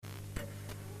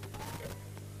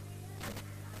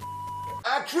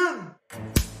Action!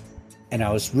 And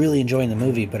I was really enjoying the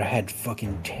movie, but I had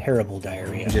fucking terrible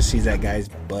diarrhea. You just sees that guy's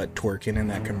butt twerking in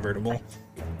that convertible.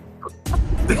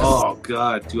 Oh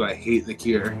god, do I hate the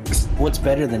Cure. What's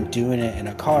better than doing it in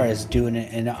a car is doing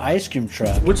it in an ice cream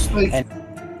truck. Which, like,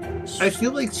 I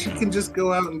feel like she can just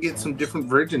go out and get some different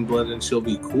virgin blood and she'll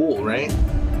be cool, right?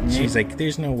 She's like,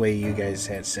 there's no way you guys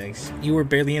had sex. You were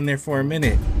barely in there for a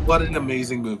minute. What an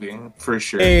amazing movie, for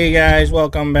sure. Hey guys,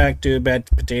 welcome back to Bad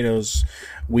Potatoes.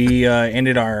 We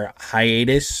ended our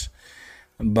hiatus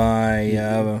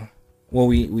by... Well,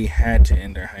 we had to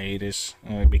end our hiatus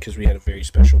because we had a very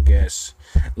special guest,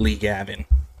 Gavin.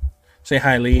 Say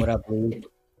hi, Lee. What up, Lee?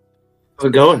 How's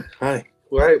it going? Hi.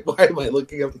 Why am I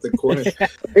looking up at the corner?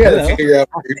 I gotta figure out.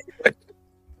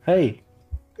 Hey.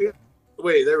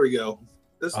 Wait, there we go.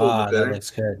 This will be better. That looks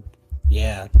good.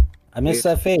 Yeah. I miss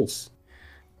that face.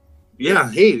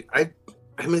 Yeah, hey, I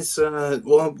miss,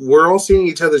 well, we're all seeing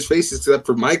each other's faces except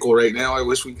for Michael right now. I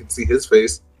wish we could see his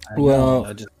face.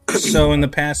 Well, so in the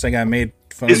past, I got made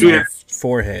fun of my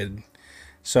forehead,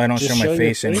 so I don't show my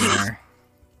face anymore.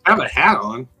 I have a hat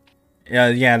on.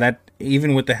 Yeah, that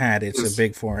even with the hat, it's a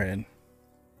big forehead.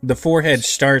 The forehead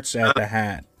starts at the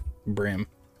hat brim.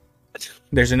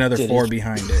 There's another 4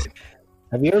 behind it.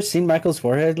 Have you ever seen Michael's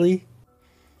forehead, Lee?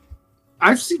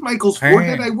 I've seen Michael's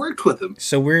forehead. I worked with him.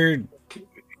 So I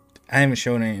haven't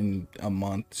shown it in a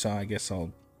month, so I guess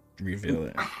I'll reveal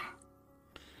it.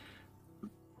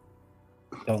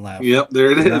 Don't laugh. Yep,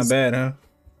 there it is. Not bad, huh?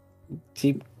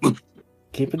 Keep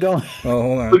it going. Oh,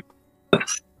 hold on.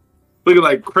 Looking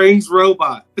like Crane's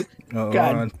robot. Oh,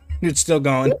 God. It's still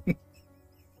going.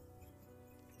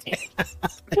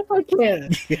 I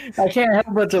can't help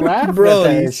but to laugh, bro.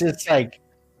 It's just like,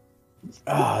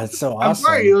 it's so awesome. I'm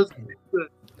sorry.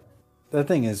 That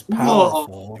thing is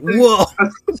powerful. Whoa!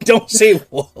 Don't say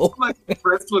whoa. I'm like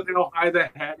impressed with how high the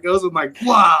hat goes. I'm like,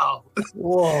 wow.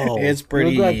 Whoa! It's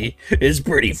pretty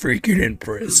freaking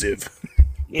impressive.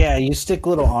 Yeah, you stick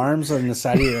little arms on the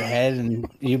side of your head, and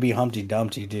you be Humpty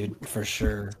Dumpty, dude, for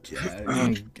sure.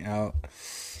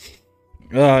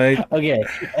 Okay.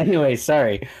 Anyway,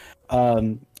 sorry.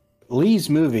 Lee's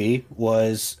movie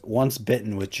was Once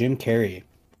Bitten with Jim Carrey,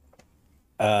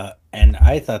 and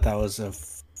I thought that was a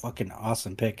fucking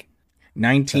awesome pick.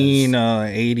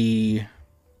 1985.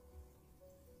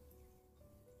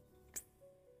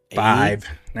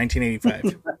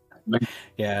 1985.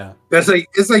 Yeah,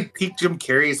 it's like peak Jim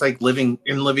Carrey. It's like living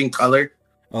color.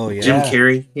 Oh yeah, Jim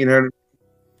Carrey. You know,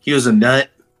 he was a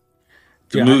nut.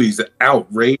 The movie's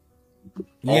outrageous,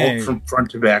 all from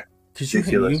front to back. Because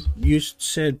you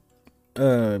said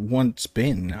Once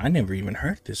Bitten. I never even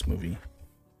heard this movie.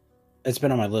 It's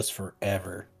been on my list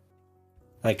forever.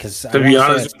 Like, because to be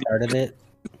honest, I started it.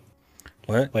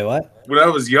 What? Wait, what? When I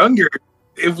was younger,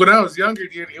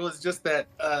 dude, it was just that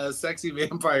sexy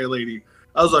vampire lady.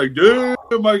 I was like, damn,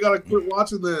 I gotta quit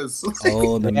watching this.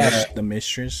 Oh, the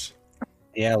mistress.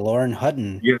 Yeah, Lauren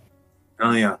Hutton. Yeah.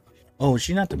 Oh yeah. Oh,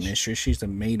 she's not the mistress. She's the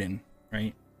maiden,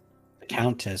 right? The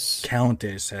Countess.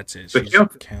 Countess. That's it. She's the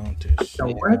Countess.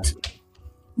 What?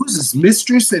 Who's this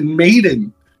mistress and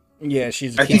maiden? Yeah,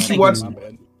 she's. I think she watched. My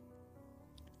bad.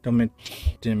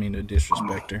 Didn't mean to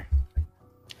disrespect her.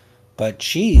 But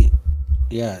I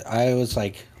was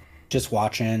like, just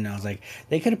watching. I was like,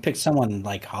 they could have picked someone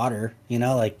like hotter,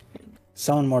 like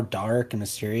someone more dark and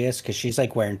mysterious, because she's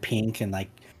like wearing pink and like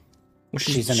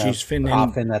she's in a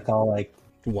coffin that's all like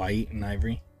white and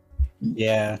ivory.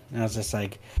 Yeah, and I was just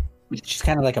like, she's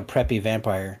kind of like a preppy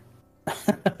vampire.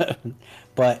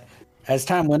 But as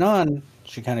time went on,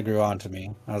 she kind of grew on to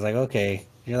me. I was like, okay,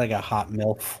 you're like a hot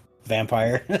MILF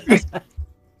vampire.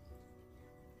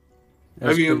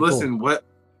 I mean, listen, what?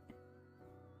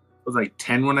 I was like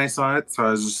 10 when I saw it, so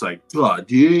I was just like, oh,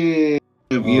 damn.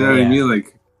 You know what I mean?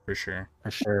 Like, for sure.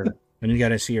 And you got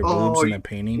to see her boobs in the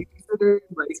painting.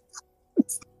 Like,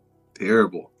 it's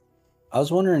terrible. I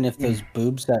was wondering if those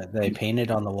boobs that they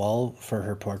painted on the wall for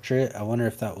her portrait, I wonder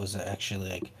if that was actually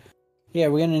like, yeah,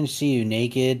 we're going to see you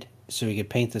naked so we could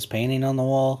paint this painting on the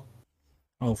wall.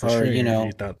 Oh, for sure.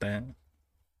 You thought that.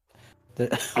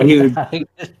 I mean,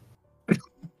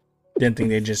 didn't think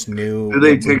they just knew what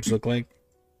boobs look like.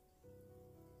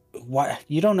 Why?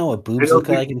 You don't know what boobs look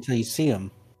like until you see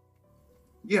them.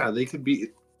 Yeah, they could be.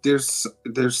 There's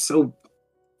so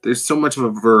much of a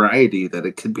variety that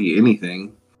it could be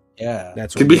anything. Yeah,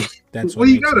 that's what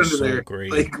you got under so there.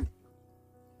 Great. Like,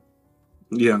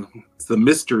 yeah, it's the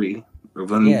mystery of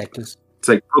them. Yeah, because it's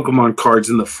like Pokemon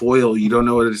cards in the foil. You don't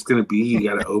know what it's gonna be. You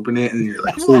got to open it, and you're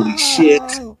like, holy shit!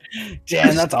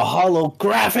 Damn, that's a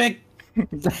holographic.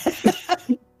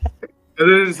 And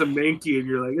then there's a Mankey, and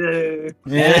you're like,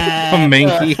 Yeah, a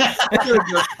Mankey.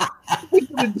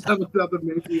 Without the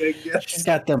Mankey, I guess. She's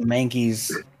got the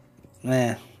Mankeys.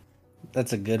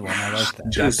 That's a good one. I like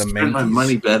that. Got the Spend my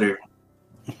money better.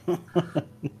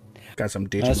 Got some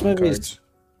This Digimon movie is cards.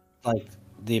 like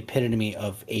the epitome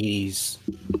of 80s,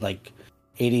 like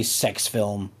 80s sex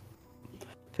film.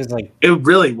 Because like It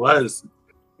really was.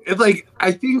 It like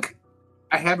I think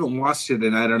I haven't watched it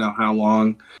in I don't know how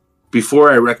long.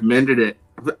 Before I recommended it,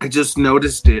 I just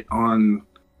noticed it on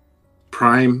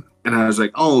Prime, and I was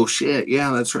like, "Oh shit,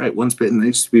 yeah, that's right." Once Bitten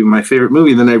used to be my favorite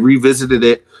movie. Then I revisited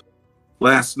it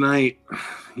last night,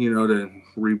 to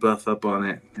rebuff up on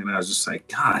it, and I was just like,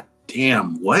 "God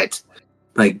damn, what?"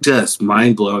 Like, just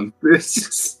mind blown. It's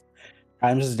just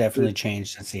times has definitely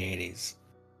changed since the 80s.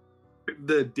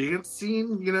 the dance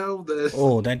scene,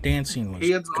 that dance scene was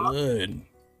hands good.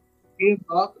 hands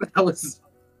off. I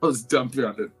was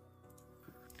dumbfounded.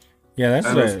 Yeah, I was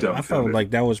I dumbfounded. felt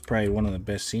like that was probably one of the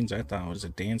best scenes. I thought was a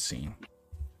dance scene.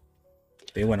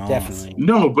 They went Definitely.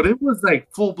 No, but it was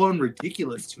like full blown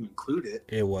ridiculous to include it.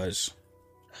 off. It was.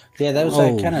 Yeah, that was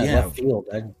kind of left field.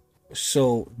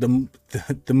 So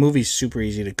the movie's super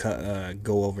easy to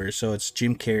go over. So it's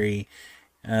Jim Carrey,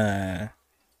 and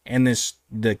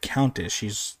the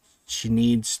Countess. She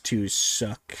needs to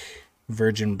suck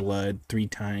virgin blood 3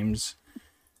 times,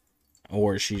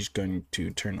 or she's going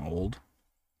to turn old.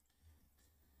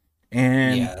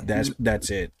 And that's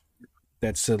it.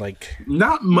 That's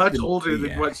Not much older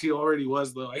than what she already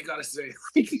was, though. I gotta say.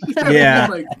 Yeah,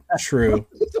 true.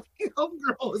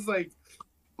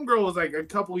 Homegirl was like a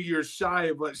couple years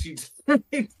shy, but she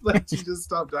she just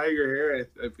stopped dyeing her hair.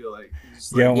 I feel like.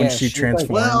 When she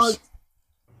transforms,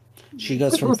 she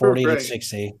goes from 40 to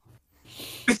 60.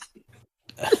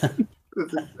 That's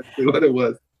exactly what it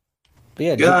was. But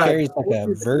yeah, Jim Carrey's like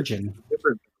a virgin.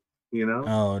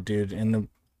 Oh, dude, in the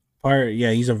part,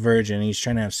 he's a virgin. He's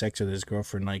trying to have sex with his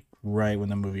girlfriend, like right when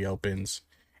the movie opens,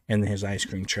 in his ice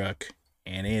cream truck,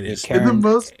 and it is in the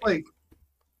most like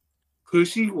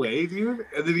pushy way, dude.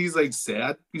 And then he's like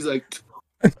sad. He's like,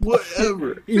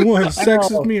 whatever. You want to have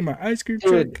sex with me in my ice cream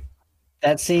truck?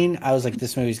 That scene, I was like,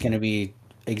 this movie's gonna be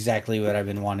exactly what I've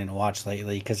been wanting to watch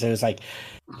lately, because it was like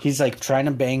he's like trying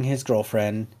to bang his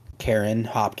girlfriend Karen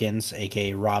Hopkins,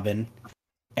 aka Robin,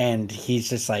 and he's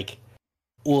just like,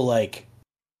 well, like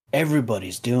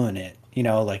everybody's doing it,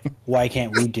 like why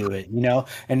can't we do it,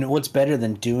 and what's better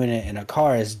than doing it in a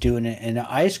car is doing it in an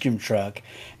ice cream truck.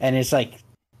 And it's like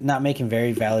not making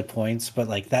very valid points, but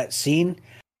like that scene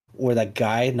where that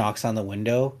guy knocks on the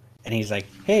window and he's like,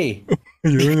 hey,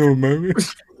 you remember?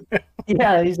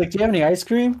 Yeah, he's like, do you have any ice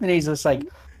cream? And he's just like,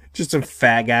 just a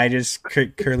fat guy, just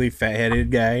curly fat-headed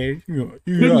guy.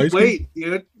 Wait,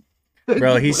 dude.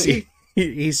 Bro,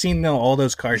 he's seen all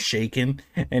those cars shaking,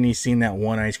 and he's seen that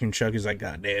one ice cream truck. He's like,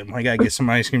 God damn, I gotta get some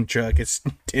ice cream truck. It's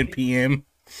 10 p.m.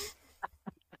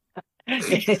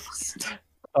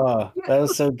 Oh, that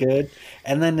was so good.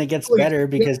 And then it gets better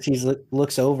because he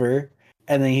looks over,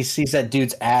 and then he sees that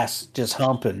dude's ass just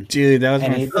humping. Dude, that was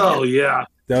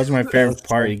that was my favorite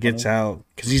part. He gets out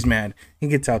because he's mad. He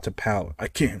gets out to pout. I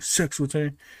can't have sex with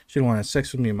her. She don't want to have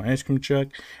sex with me in my ice cream truck.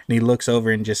 And he looks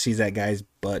over and just sees that guy's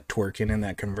butt twerking in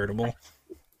that convertible.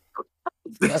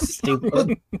 That's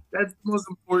stupid. That's the most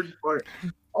important part.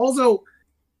 Also,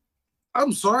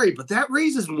 I'm sorry, but that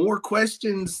raises more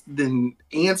questions than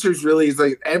answers, really. It's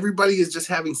like everybody is just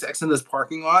having sex in this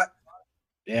parking lot.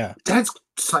 Yeah. That's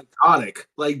psychotic.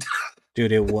 Like,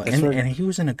 dude, it was. And he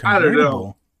was in a convertible. I don't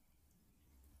know.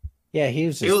 Yeah, he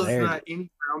was just it was there. not any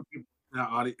brown people in that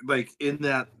audience, like in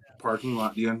that parking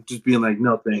lot, just being like,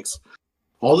 no thanks.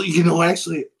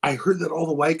 Actually, I heard that all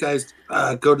the white guys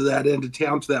go to that end of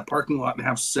town to that parking lot and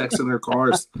have sex in their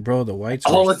cars. Bro, the whites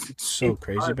were so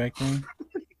crazy back then.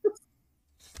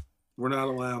 We're not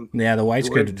allowed. Yeah, the whites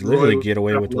could literally get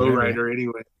away with lowrider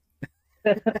anyway.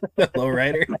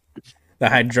 Lowrider. The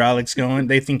hydraulics going.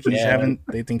 They think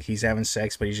he's having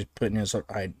sex, but he's just putting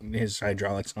his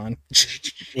hydraulics on.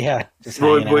 Yeah,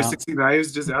 Boy 69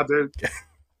 is just out there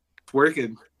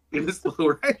twerking in his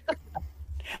lowrider.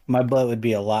 My butt would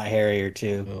be a lot hairier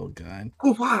too. Oh god.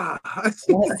 Oh, wow.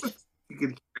 You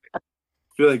can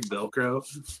feel like Velcro.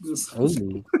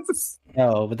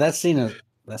 No, but that scene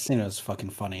was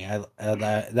fucking funny.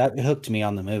 That hooked me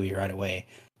on the movie right away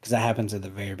because that happens at the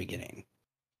very beginning.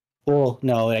 Well,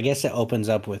 no, I guess it opens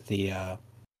up with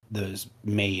those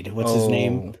maid. What's his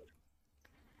name?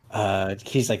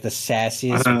 He's like the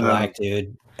sassiest black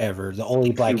dude ever. The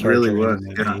only black character in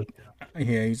the movie.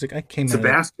 Yeah, he's like, I came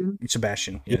Sebastian?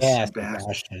 Sebastian, yes. Yeah,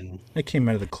 Sebastian. I came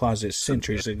out of the closet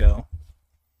centuries ago.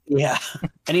 Yeah,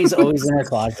 and he's always in a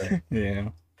closet. Yeah.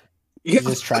 Yeah. She's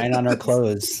just trying on her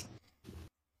clothes.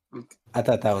 I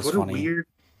thought that was What funny.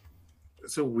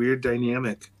 It's a weird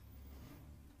dynamic.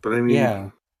 But I mean, Yeah.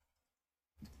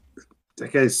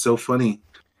 that guy's so funny.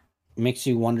 Makes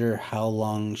you wonder how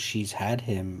long she's had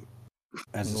him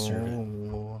as a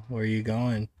servant. Oh, where are you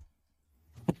going?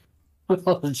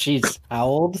 She's how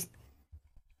old?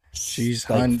 She's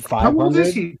like hun- 500. How old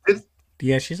is she?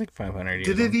 Yeah, she's like 500 years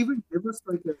Did old. it even give us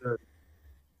like a?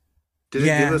 Did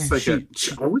Yeah, it give us like she-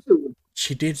 a? I wish, it,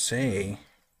 She did say.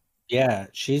 Yeah,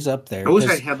 she's up there. I wish I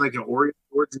 'cause- had like an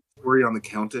origin story on the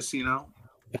Countess. You know,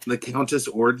 the Countess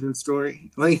origin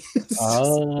story. Like,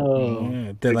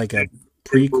 Oh, They're like a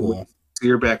prequel. See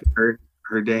her back in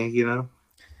her day. You know,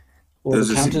 well, it was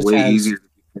the just Countess way easier.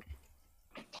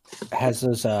 has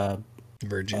those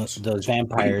Virgins. those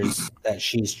vampires that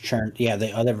she's churned. Yeah,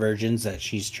 the other virgins that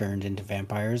she's churned into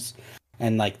vampires,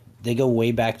 and like they go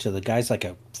way back to the guy's like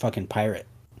a fucking pirate.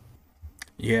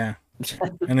 Yeah.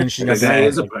 And then she The got guy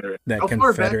is a that, pirate. that How far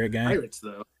back Confederate are guy. Pirates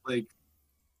though, like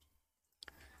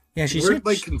Yeah, she we're said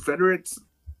like Confederates.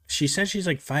 she said she's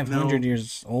like 500 No.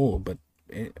 years old, but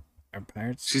are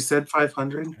pirates? She said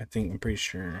 500. I'm pretty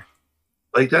sure.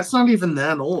 Like that's not even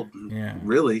that old. Yeah.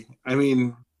 Really. I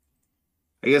mean,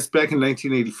 I guess back in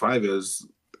 1985 it was.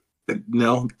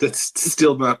 No, that's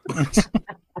still not much.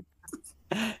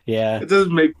 Yeah. It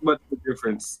doesn't make much of a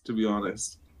difference, to be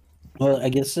honest. Well, I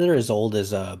guess they're as old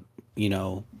as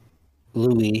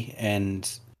Louis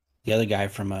and the other guy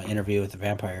from Interview with the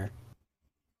Vampire.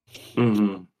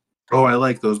 Mm-hmm. Oh, I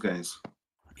like those guys.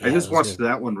 I Yeah, just those watched are-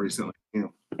 that one recently. Yeah,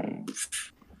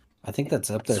 I think that's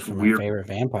up there It's for weird. my favorite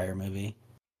vampire movie.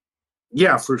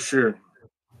 yeah, for sure.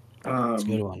 It's a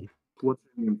good one. What's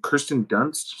her name? Kirsten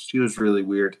Dunst. She was really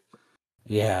weird.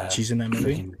 Yeah. She's in that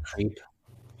movie? Freaking creep.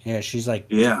 Yeah, she's like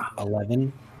Yeah.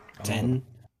 11, Oh. 10,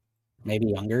 maybe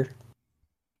younger.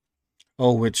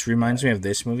 Oh, which reminds me of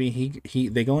this movie.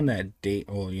 They go on that date.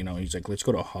 Well, he's like, let's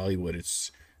go to Hollywood.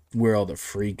 It's where all the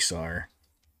freaks are.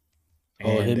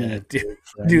 Oh, him and his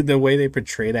dude, the way they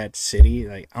portray that city,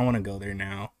 like, I want to go there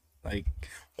now. Like,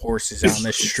 horses out in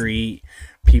the street,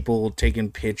 people taking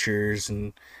pictures,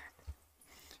 and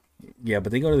yeah,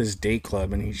 but they go to this date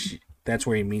club, and that's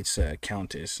where he meets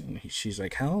Countess, and she's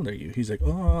like, "How old are you?" He's like,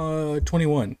 "Oh,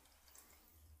 21."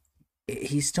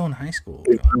 He's still in high school.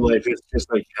 Like it's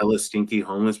just like hella stinky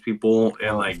homeless people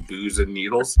and like booze and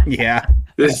needles. Yeah.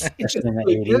 This, Especially in the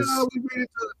like, 80s. yeah,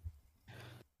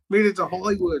 we made it to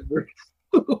Hollywood.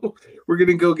 We're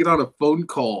gonna go get on a phone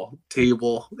call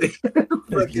table.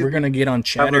 We're gonna get on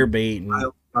ChatterBait.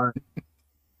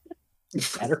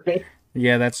 Saturday?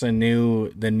 Yeah, that's the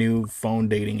new phone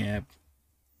dating app.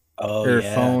 Oh, Or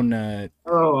yeah. phone.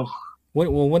 Oh,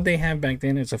 What they have back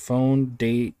then? It's a phone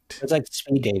date. It's like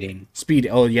speed dating. Speed.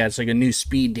 Oh yeah, it's like a new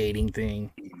speed dating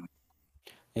thing.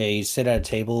 Yeah, you sit at a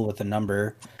table with a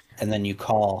number, and then you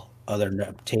call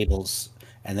other tables,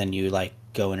 and then you like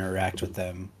go interact with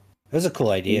them. It was a cool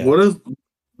idea. what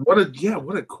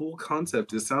a cool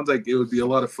concept! It sounds like it would be a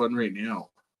lot of fun right now.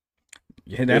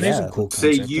 Yeah, that is Yeah. a cool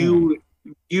Say concept.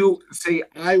 you say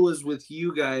I was with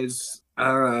you guys.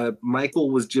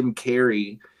 Michael was Jim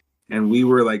Carrey, and we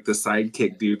were like the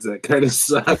sidekick dudes that kind of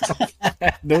sucked.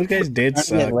 Those guys did Trying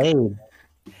to get suck. laid.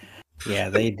 Yeah,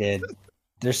 they did.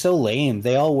 They're so lame.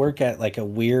 They all work at like a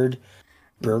weird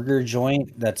burger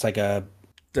joint that's like a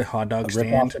The hot dog rip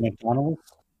stand. off of McDonald's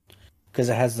because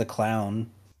it has the clown,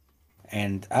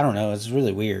 and I don't know. It's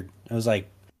really weird. It was like.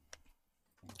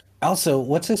 Also,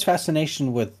 what's his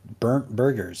fascination with burnt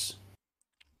burgers?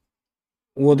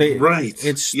 Well, Right.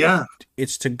 It's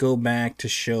It's to go back to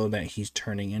show that he's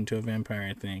turning into a vampire.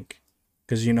 I think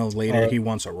because later he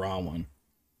wants a raw one.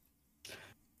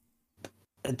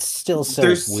 It's still so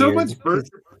There's so weird. much burger.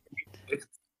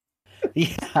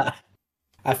 Yeah,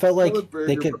 I felt like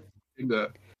they could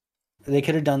burger. they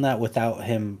could have done that without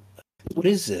him. What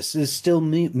is this? It's still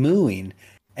mooing,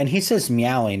 and he says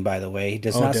meowing. By the way, he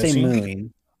does not does say he?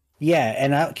 mooing. Yeah,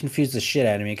 and that confused the shit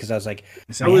out of me because I was like,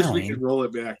 Is I that wish we meowing. could roll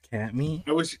it back. cat meat?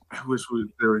 I wish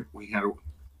we had.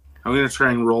 I'm gonna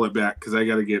try and roll it back because I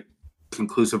got to get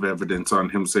conclusive evidence on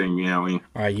him saying meowing.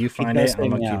 All right, you find does it. say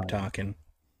I'm gonna meow. keep talking.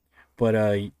 But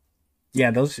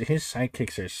yeah, his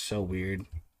sidekicks are so weird.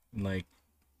 Like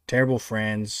terrible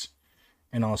friends,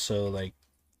 and also like,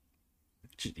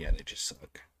 they just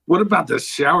suck. What about the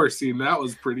shower scene? That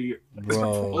was pretty.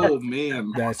 Bro, Oh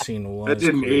man, that scene was that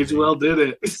didn't age crazy. well, did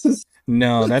it?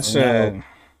 No, that's No.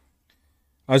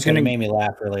 I was It gonna made me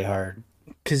laugh really hard.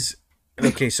 because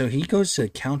okay, so he goes to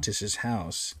Countess's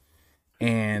house,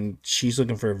 and she's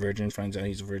looking for a virgin. Finds out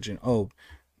he's a virgin. Oh,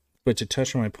 but to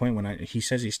touch on my point, he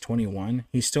says he's 21,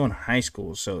 he's still in high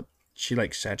school. So she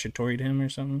like statutoried him or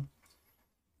something.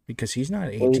 because he's not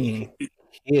 18.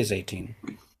 He is 18.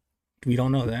 We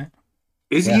don't know that.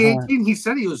 Is he 18? He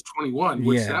said he was 21,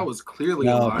 which Yeah. that was clearly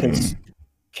a No, lie. because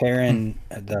Karen,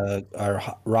 or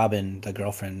Robin, the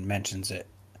girlfriend, mentions it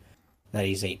that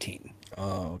he's 18.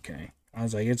 Oh, okay. I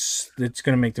was like, it's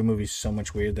gonna make the movie so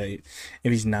much weird that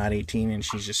if he's not 18 and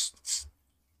she's just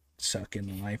sucking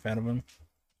the life out of him.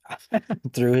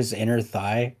 Through his inner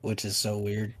thigh, which is so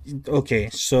weird. Okay,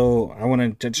 so I want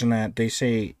to touch on that. They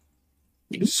say,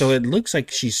 so it looks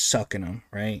like she's sucking him,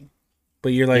 right?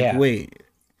 But you're like, Yeah. wait.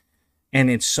 And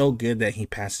it's so good that he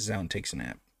passes out and takes a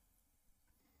nap.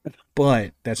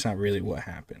 But that's not really what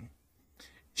happened.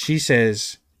 She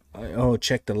says, oh,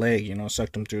 check the leg,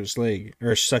 sucked him through his leg.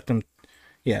 Or sucked him,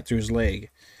 through his leg.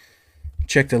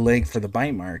 Check the leg for the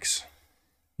bite marks.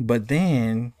 But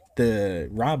then the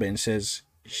Robin says,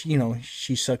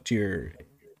 she sucked your,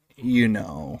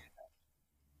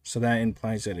 So that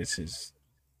implies that it's his.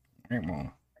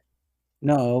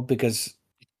 No, because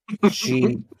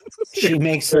she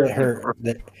makes it her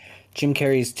that Jim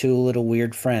Carrey's two little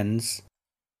weird friends.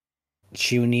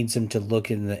 She needs him to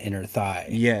look in the inner thigh.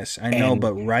 Yes, I know,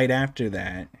 but right after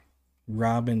that,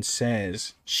 Robin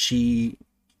says she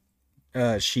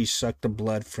sucked the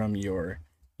blood from your,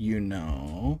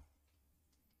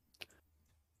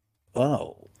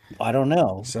 Oh, I don't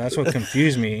know. So that's what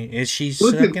confused me. Is she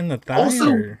sucking the thigh?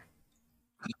 Also,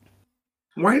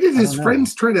 why did his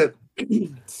friends try to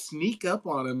sneak up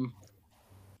on him?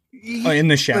 In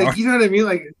the shower. Like, you know what I mean?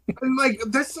 Like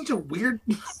that's such a weird,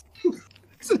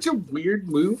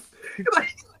 move.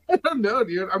 Like, I don't know,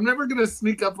 dude. I'm never gonna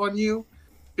sneak up on you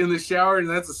in the shower, and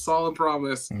that's a solen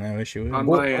promise. I wish you would. On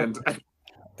my end.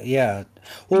 Yeah.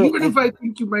 Well, even if I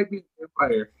think you might be a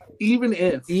vampire, even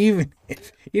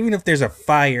if there's a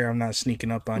fire, I'm not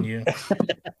sneaking up on you.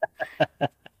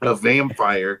 A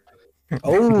vampire.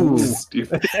 Oh,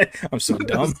 I'm so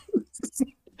dumb.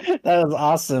 That was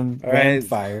awesome. Right.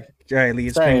 Vampire. All right, Lee,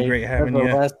 it's been great having you.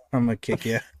 I'm gonna kick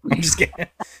you. I'm just kidding.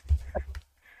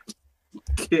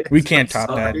 We can't top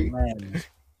that. Man.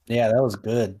 Yeah, that was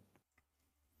good.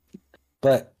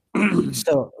 But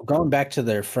so going back to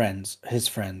his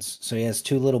friends. So he has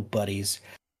two little buddies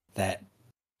that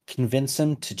convince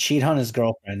him to cheat on his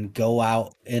girlfriend, go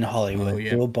out in Hollywood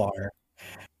to a bar.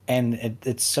 And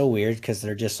it's so weird because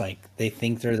they're just like, they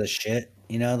think they're the shit,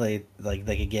 they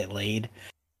could get laid,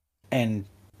 and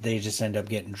they just end up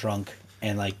getting drunk,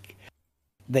 and like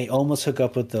they almost hook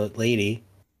up with the lady,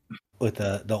 with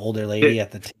the older lady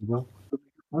at the table.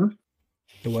 The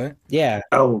what? Yeah.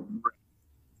 Oh.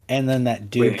 And then that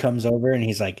dude comes over and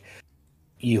he's like,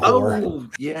 "You whore." Oh,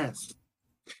 yes.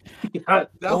 Yeah,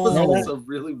 that was also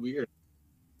really weird.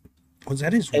 Was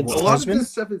that his husband? A lot of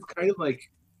this stuff is kind of like,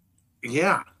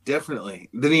 yeah, definitely.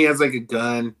 Then he has like a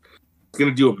gun. He's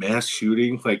gonna do a mass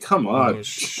shooting. Like, come on. Oh,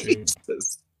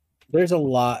 Jesus. There's a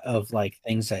lot of like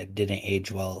things that didn't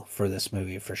age well for this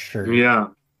movie, for sure. Yeah.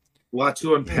 A lot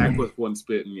to unpack with one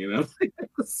spitting,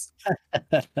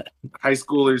 High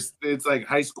schoolers, it's like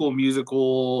High School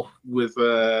Musical with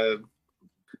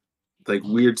like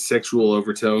weird sexual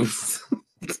overtones.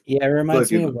 Yeah, it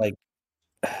reminds me of like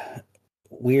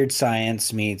Weird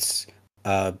Science meets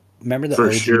remember the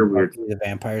OG Buffy the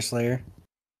Vampire Slayer?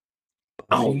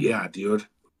 Oh yeah, dude.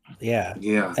 Yeah.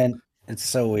 Yeah. And it's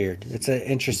so weird. It's an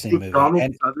interesting movie.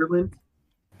 Donald Sutherland?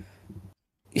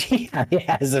 Yeah,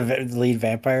 as a lead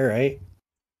vampire, right?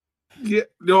 Yeah,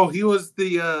 no, he was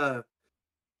the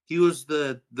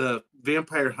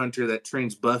vampire hunter that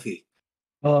trains Buffy.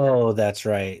 Oh, that's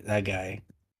right, that guy.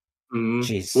 Mm-hmm.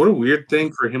 Jeez, what a weird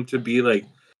thing for him to be like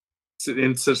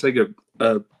in such like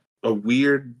a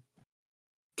weird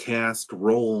cast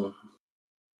role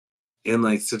in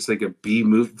like such like a B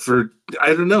movie for,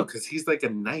 I don't know, because he's like a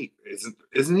knight,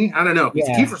 isn't he? I don't know.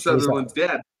 Yeah, Kiefer Sutherland's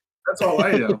dad. That's all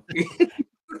I know.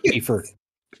 Kiefer.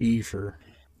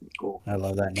 Cool. I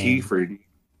love that name. Kiefer.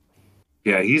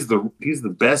 Yeah, he's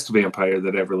the best vampire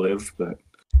that ever lived. But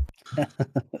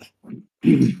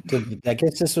I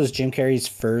guess this was Jim Carrey's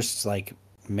first like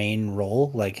main role,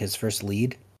 like his first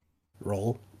lead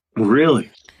role.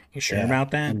 Really? You sure about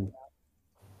that?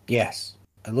 Yes,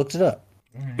 I looked it up.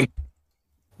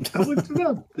 I looked it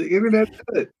up. The internet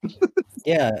said it.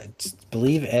 Yeah,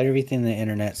 believe everything the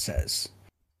internet says.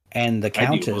 And the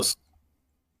Countess,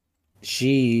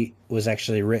 she was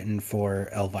actually written for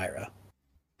Elvira.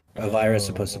 Elvira is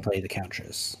supposed to play the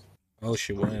Countess. Oh,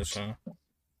 she was, huh?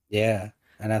 Yeah,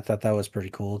 and I thought that was pretty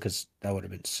cool because that would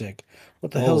have been sick.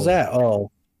 What the hell's that?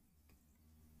 Oh.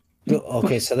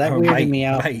 Okay, so that weirded me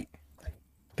out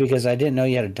because I didn't know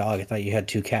you had a dog. I thought you had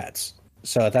two cats.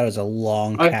 So I thought it was a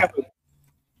long cat.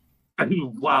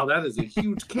 Wow, that is a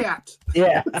huge cat.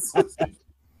 Yeah.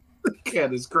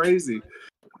 cat is crazy.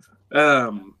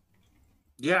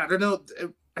 Yeah, I don't know.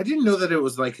 I didn't know that it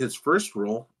was like his first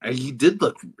role. He did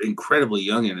look incredibly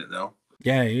young in it, though.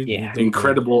 Yeah, he did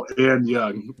incredible and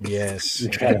young. Yes,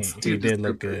 Yes. he did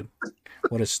look good.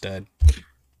 What a stud!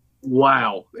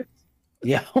 Wow.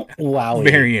 Yeah, wow.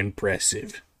 Very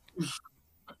impressive.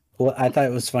 What I thought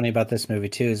was funny about this movie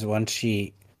too is once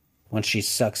she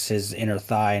sucks his inner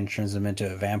thigh and turns him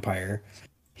into a vampire,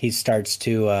 he starts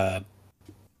to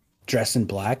dress in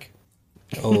black.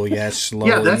 Oh yes,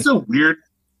 slowly. Yeah, that's a weird.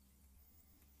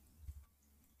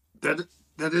 That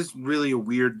is really a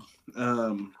weird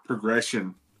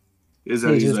progression. Is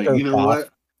that he's like, you know what?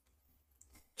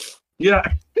 Yeah,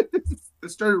 I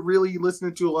started really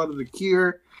listening to a lot of The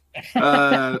Cure.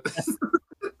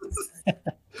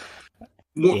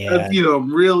 You know,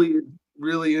 really,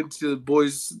 really into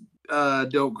Boys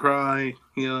Don't Cry.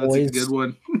 You know, that's a good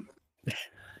one.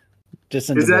 Just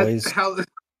into Boys. How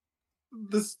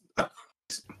this?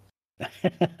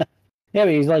 Yeah, but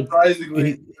he's like,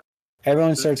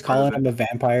 everyone starts calling him a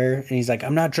vampire, and he's like,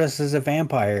 I'm not dressed as a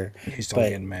vampire. He's all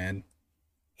getting mad.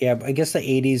 Yeah, but I guess the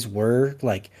 80s were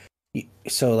like,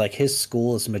 so like his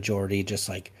school is majority just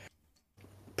like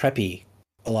preppy.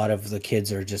 A lot of the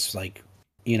kids are just like,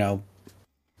 you know,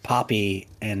 poppy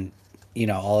and, you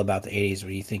know, all about the 80s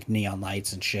where you think neon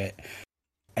lights and shit.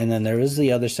 And then there was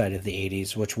the other side of the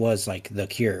 80s, which was like The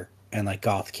Cure and like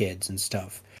goth kids and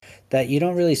stuff that you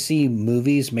don't really see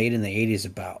movies made in the 80s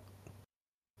about.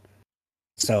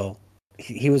 So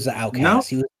he was the outcast. No,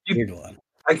 he was the weird one.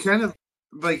 I kind of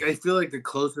like, I feel like the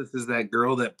closest is that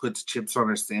girl that puts chips on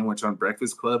her sandwich on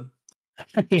Breakfast Club.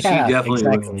 Yeah, she definitely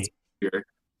was The Cure.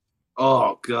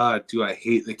 Oh God, do I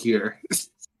hate The Cure.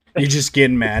 You're just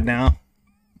getting mad now?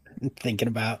 Thinking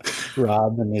about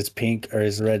Rob and his pink or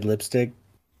his red lipstick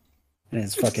and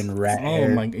his fucking rat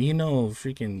hair. Oh my, you know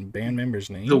freaking band members'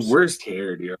 names? The worst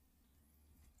hair, dude.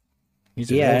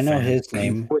 Yeah, I know his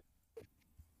name.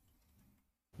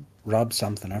 Rob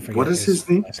something. I forget. What is his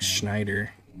name? Schneider.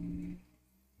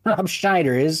 Rob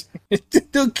Schneider is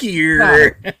The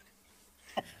Cure.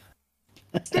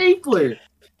 Stapler.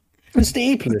 The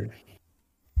Stapler.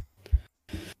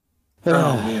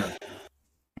 Oh man.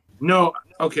 No.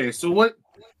 Okay. So what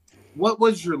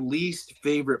was your least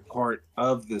favorite part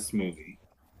of this movie?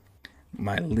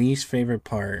 My least favorite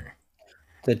part.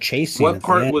 The chase scene. What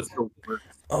part was the worst?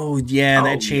 Oh yeah,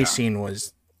 that chase scene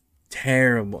was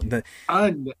terrible.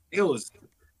 It was.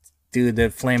 Dude, the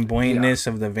flamboyantness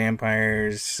of the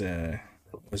vampires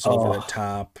was over the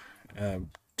top.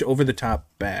 Over the top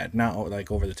bad. Not like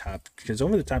over the top, because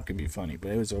over the top could be funny, but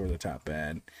it was over the top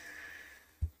bad.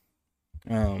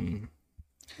 Yeah,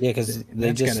 because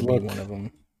they just gotta be one of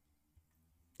them.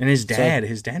 And his dad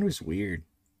was weird.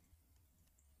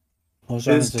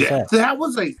 His dad, that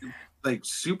was like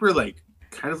super like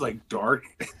kind of like dark.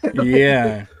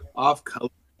 Yeah. Off color.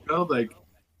 You know, like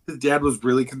his dad was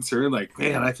really concerned. Like,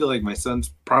 man, I feel like my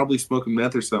son's probably smoking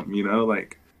meth or something. You know,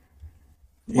 like.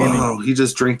 Whoa, he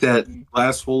just drank that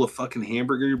glass full of fucking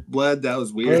hamburger blood. That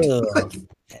was weird.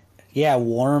 Yeah,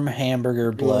 warm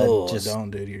hamburger blood. Oh,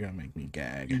 don't, dude. You're going to make me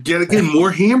gag. You gotta get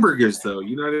more hamburgers, though.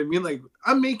 You know what I mean? Like,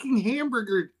 I'm making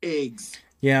hamburger eggs.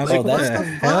 Yeah, I was like, what the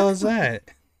hell is that?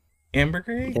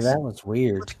 Hamburger eggs? Yeah, that was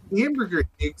weird. Hamburger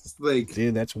eggs, like...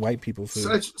 Dude, that's white people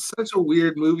food. Such a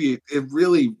weird movie. It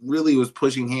really, really was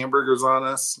pushing hamburgers on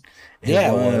us.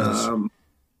 Yeah, it was.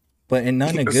 But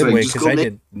not in a good way, because I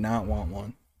did not want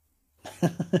one.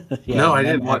 No, I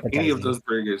didn't want any of those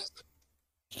burgers.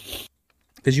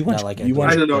 Because you want, I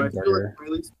don't know. I feel like my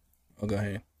least, go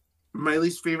ahead. My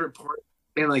least favorite part,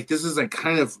 and like this is like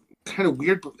kind of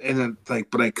weird, and then,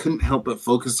 like, but I couldn't help but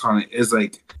focus on it. Is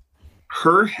like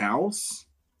her house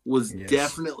was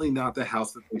definitely not the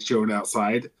house that they showed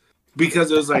outside,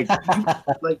 because it was like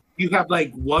you have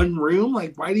like one room.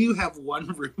 Like, why do you have one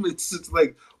room? It's just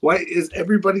like, why is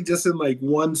everybody just in like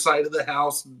one side of the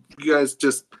house? You guys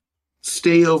just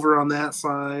stay over on that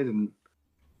side, and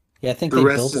yeah, I think they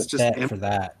built a set for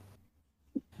that.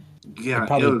 Yeah, it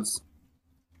was.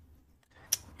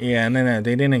 Yeah, and then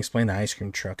they didn't explain the ice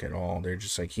cream truck at all. They're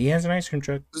just like, he has an ice cream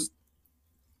truck.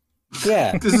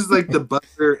 Yeah, this is like the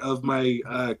butler of my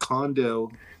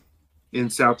condo in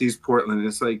Southeast Portland.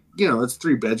 It's like, you know, it's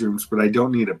 3 bedrooms, but I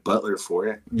don't need a butler for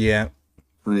it. Yeah,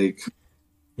 like,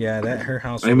 yeah, that her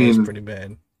house was pretty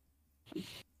bad.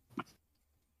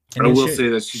 And I will say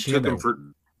that she took him for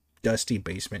dusty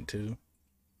basement too.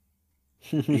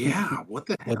 Yeah, what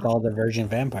the hell? With all the virgin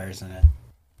vampires in it.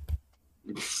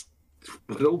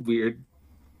 A little weird.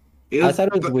 I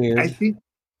thought it was weird. I think.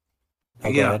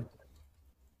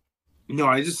 No,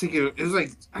 I just think it was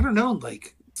like, I don't know,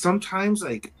 like sometimes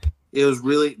like It was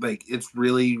really like it's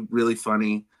really really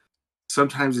funny.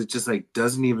 Sometimes it just like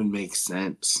doesn't even make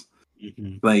sense.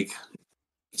 Mm-hmm. Like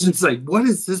it's like, what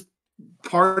is this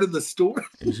part of the story?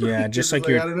 Yeah, just like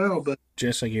I don't know, but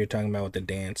just like you were talking about with the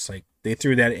dance, like they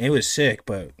threw that. It was sick,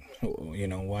 but you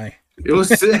know why? it was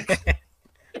sick.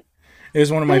 It was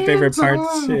one of my favorite Hands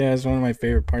parts. on. Yeah, it's one of my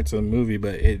favorite parts of the movie,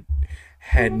 but it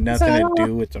had nothing to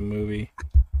do with the movie.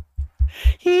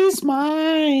 He's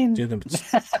mine. Dude,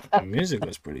 the music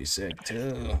was pretty sick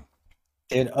too.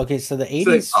 Dude, okay, so the It's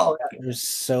like, 80s oh, was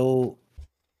so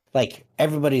like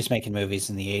everybody's making movies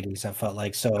in the 80s. I felt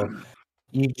like so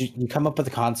you come up with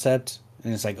a concept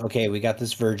and it's like, okay, we got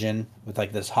this virgin with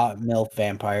like this hot MILF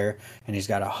vampire and he's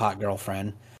got a hot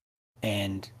girlfriend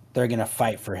and they're gonna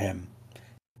fight for him.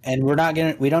 And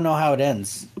we don't know how it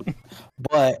ends.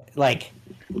 But like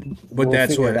But we'll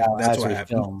that's figure what it out that's as what we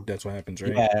happened. film. That's what happens,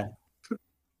 right? Yeah.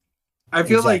 I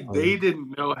feel like Exactly. they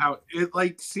didn't know how it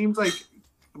like seems like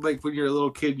when you're a little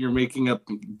kid you're making up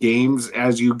games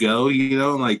as you go, you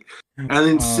know, like and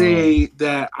then say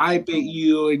that I bait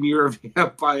you and you're a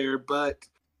vampire, but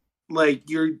like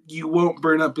you won't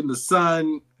burn up in the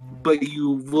sun, but you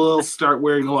will start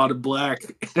wearing a lot of black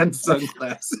and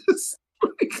sunglasses.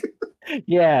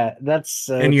 Yeah, that's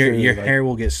so and your true. Like, hair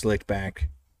will get slicked back.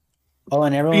 oh,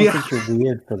 and everyone Yeah. thinks you're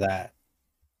weird for that.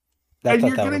 I And thought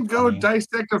you're that gonna was go funny.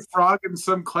 dissect a frog in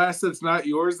some class that's not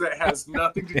yours that has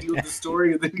nothing to do with the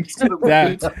story, and then he's gonna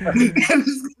That- and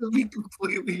it's gonna be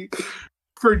completely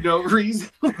for no reason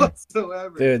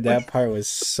whatsoever. Dude, that part was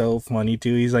so funny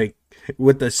too. He's like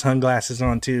with the sunglasses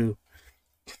on too.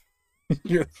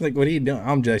 You're like, what are you doing?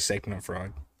 I'm dissecting a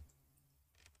frog.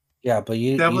 Yeah, but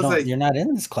you That was don't. like- You're not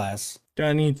in this class.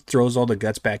 And he throws all the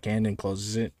guts back in and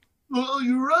closes it. Oh,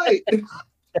 you're right.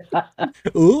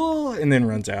 Ooh, and then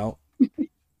runs out.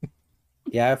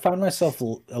 Yeah, I found myself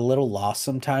a little lost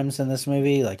sometimes in this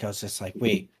movie. Like I was just like,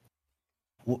 wait,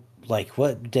 like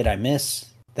what did I miss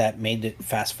that made it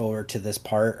fast forward to this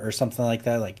part or something like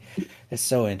that? Like it's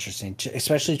so interesting,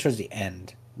 especially towards the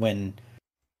end when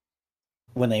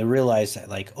they realize that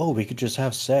like, oh, we could just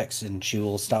have sex and she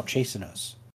will stop chasing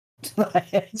us.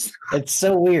 It's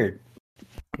so weird.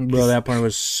 Bro, that part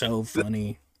was so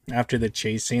funny. After the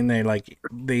chase scene,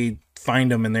 they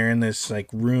find him and they're in this like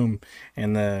room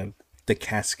and the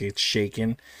casket's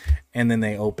shaking and then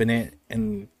they open it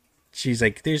and she's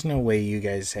like, there's no way you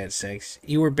guys had sex.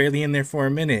 You were barely in there for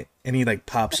a minute. And he like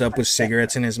pops up with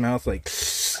cigarettes in his mouth like,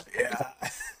 yeah.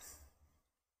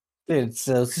 Dude, it's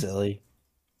so silly.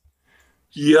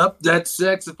 Yep, that's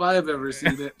sex if I have ever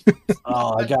seen it.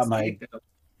 Oh, I got my...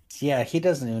 Yeah, he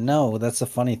doesn't even know. That's the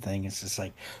funny thing. It's just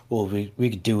like, well, we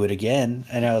could do it again.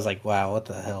 And I was like, wow, what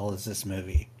the hell is this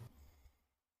movie?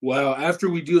 Wow, after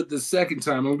we do it the second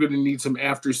time, I'm going to need some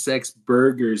after sex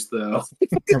burgers, though.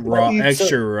 Raw,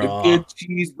 extra A raw. good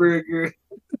cheeseburger.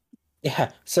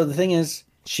 Yeah, so the thing is,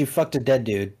 she fucked a dead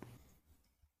dude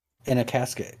in a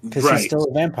casket because Right. he's still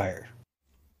a vampire.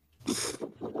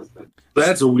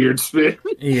 That's a weird spin.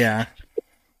 Yeah,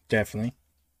 definitely.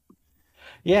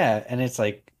 Yeah, and it's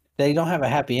like, they don't have a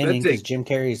happy ending That's because Jim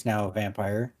Carrey's now a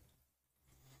vampire.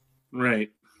 Right.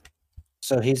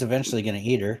 So he's eventually going to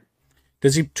eat her.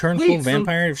 Does he turn Wait, full so-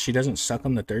 vampire if she doesn't suck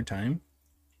him the third time?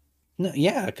 No,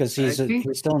 yeah, because I think-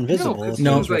 he's still invisible. no, 'cause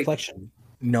No, he his was like- reflection.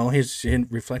 No, his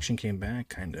reflection came back,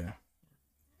 kind of.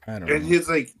 I don't And know. his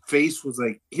like face was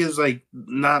like he was like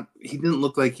not he didn't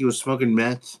look like he was smoking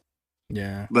meth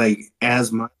Yeah. like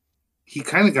as much. He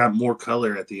kind of got more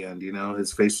color at the end, you know.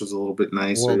 His face was a little bit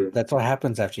nicer. Well, that's what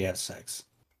happens after you have sex.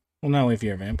 Well, no, if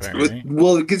you're a vampire, right?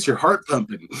 Well, it gets your heart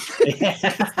pumping.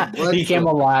 blood He came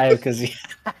flow. alive because he...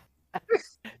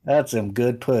 That's some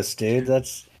good puss, dude.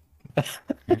 That's...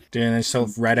 Dude, it's so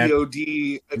right at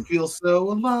POD, I feel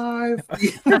so alive.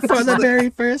 for the very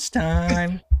first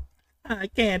time. I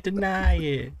can't deny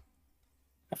it.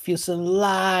 I feel so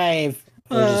alive.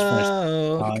 We just finished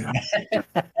Oh, the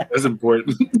song. That's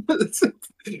important. This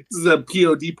is a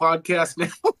POD podcast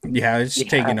now. yeah, it's Yeah.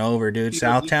 taking over, dude.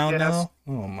 POD Southtown cast. now.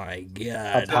 Oh my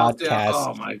god, Podcast.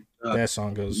 Oh my god. that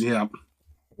song goes. Yeah.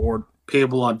 Or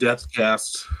Payable on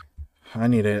Deathcast. I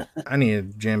need a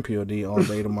jam POD all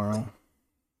day tomorrow.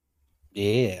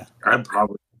 Yeah. I'd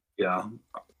probably yeah.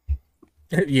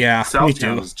 Yeah, me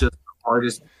Southtown too. is just the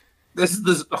hardest. This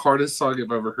is the hardest song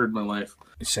I've ever heard in my life.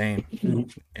 Same.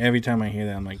 Every time I hear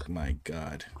that, I'm like, my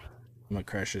god, I'm gonna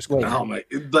crash this Wait. car. Oh my!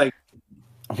 Like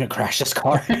I'm going to crash this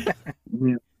car.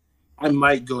 I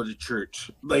might go to church.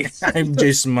 Like I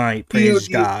just might. Praise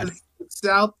POD God.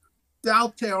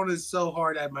 Southtown is so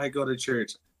hard. I might go to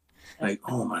church. Like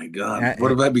oh my god, Yeah,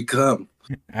 what have I become?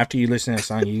 After you listen to that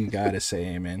song, you gotta say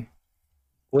amen.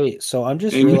 Wait, so I'm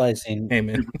just Amen. realizing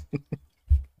Amen.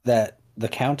 that the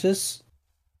Countess,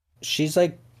 she's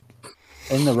like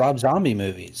in the Rob Zombie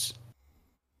movies.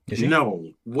 Is she? No.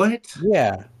 What?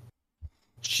 Yeah.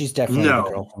 She's definitely the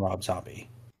girl No. from Rob Zombie.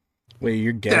 Wait,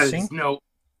 you're That guessing? is no.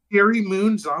 Scary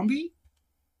Moon Zombie?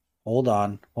 Hold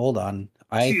on.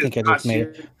 I She is think I not just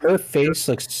made Sherry. her face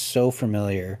looks so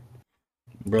familiar.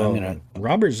 Bro,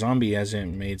 Robert Zombie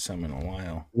hasn't made some in a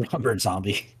while. Robert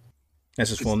Zombie. That's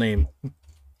his full name.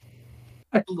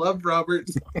 I love Robert.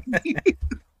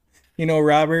 You know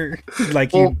Robert?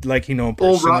 Like you know him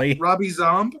personally. Robbie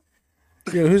Zomb?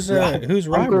 Yo, who's Uncle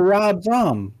Robert? Rob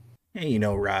Zomb. Hey, you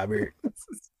know Robert.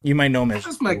 You might know him as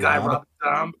That's my guy, Rob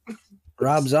Zomb.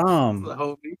 Rob Zomb. The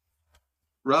homie.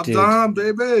 Rob Dude. Zomb,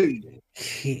 baby.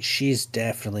 She's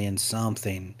definitely in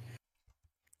something.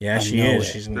 Yeah, I she know is.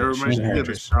 it. She's That reminds an me of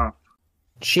this actress. song.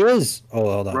 She is.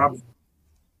 Oh, hold on. Rob.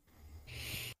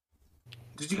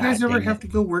 Did you guys God ever dang have it. to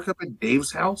go work up at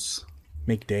Dave's house?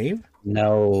 McDave?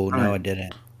 No, I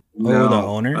didn't. Oh, the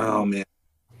owner? Oh, man.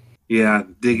 Yeah,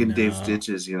 digging No. Dave's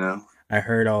ditches, you know? I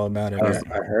heard all about it.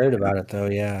 I heard about it though.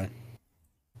 Yeah.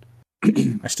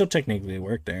 I still technically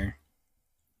work there.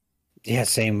 Yeah.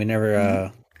 Same. We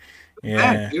never. Yeah,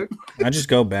 Back, dude. I just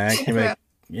go back. You're like,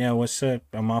 yeah, what's up?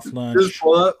 I'm off Just lunch.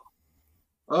 pull up.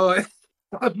 Oh,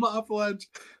 I'm off lunch.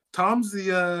 Tom's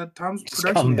production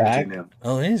come manager back. now.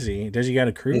 Oh, is he? Does he got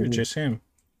a crew or Mhm. just him?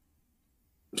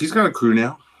 He's got a crew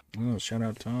now. Oh, shout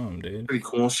out Tom, dude. Pretty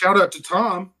cool. Shout out to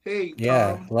Tom. Hey,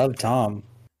 Yeah. Tom. Love Tom.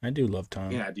 I do love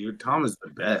Tom. Yeah, dude. Tom is the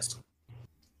best.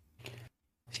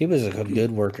 He was a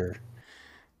good worker.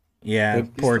 Yeah, He's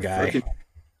poor the guy. frickin-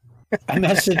 I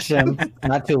messaged him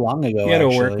not too long ago. He had to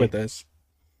actually. work with us.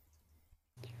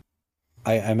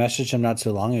 I messaged him not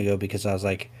too long ago because I was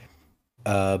like,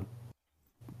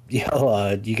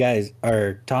 you guys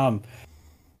or Tom,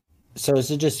 so is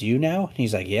it just you now? And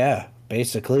he's like, yeah,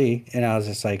 basically. And I was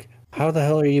just like, how the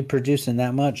hell are you producing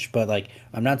that much? But like,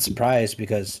 I'm not surprised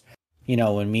because,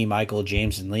 when me, Michael,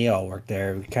 James, and Leo all worked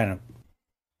there, we kind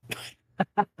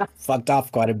of fucked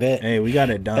off quite a bit. Hey, we got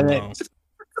it done And though. then-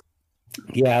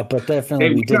 Yeah, but definitely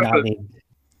Hey, we did not need.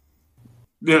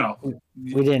 No.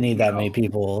 We didn't need that No. many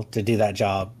people to do that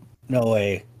job. No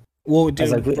way. Well, dude,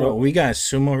 like, bro, we got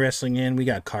sumo wrestling in. We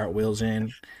got cartwheels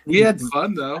in. We had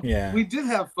fun, though. Yeah. We did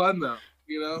have fun, though.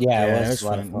 You know? Yeah, it was a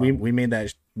lot of fun. We made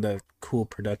the cool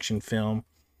production film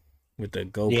with the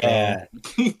GoPro. Yeah.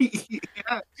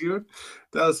 Yeah, dude.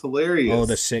 That was hilarious. Oh,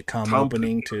 the sitcom Tom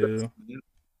opening put- too.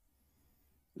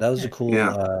 That was a cool,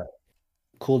 Yeah.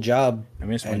 cool job. I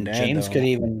miss my And dad. James though. could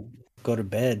even go to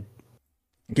bed.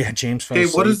 Yeah, James fell Hey,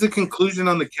 asleep. what is the conclusion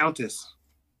on the Countess?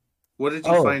 What did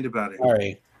you Oh. find about it?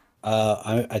 Sorry,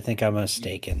 I think I'm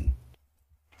mistaken.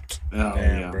 Oh,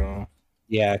 Damn, yeah. bro.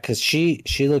 Yeah, because she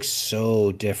looks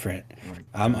so different. Oh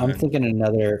my I'm God. thinking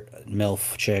another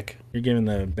MILF chick. You're giving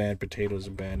the bad potatoes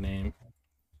a bad name.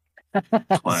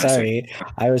 Classic. Sorry,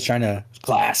 I was trying to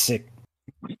classic.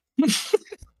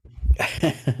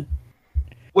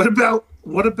 What about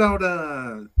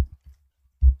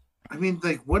I mean,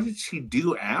 like, what did she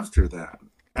do after that?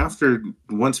 After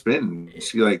Once Bitten,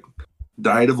 she like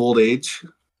died of old age.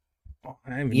 Oh,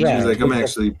 I haven't Yeah. She's like, I'm Yeah.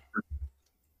 actually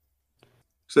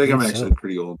I'm think so. actually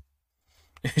pretty old.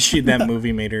 that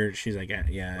movie made her. She's like,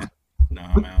 yeah, no,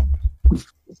 I'm out. Because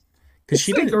It's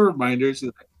like a reminder. She's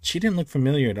like, she didn't look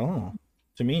familiar at all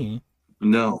to me.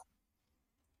 no.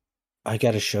 I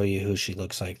got to show you who she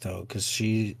looks like though, because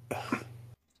she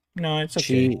No, it's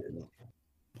okay.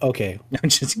 okay. I'm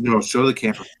just No, show the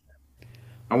camera.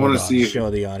 I want Hold to on, see. show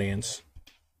the audience.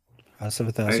 House of a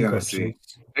I Thousand gotta Corpses. see.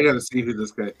 I gotta see who this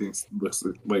guy thinks looks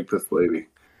like this lady.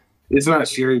 It's not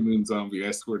Sherry Moon Zombie.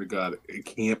 I swear to God, it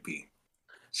can't be.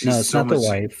 She's No, it's so not the much-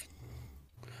 wife.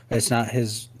 It's not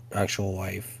his actual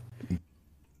wife.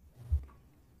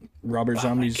 Robert Oh my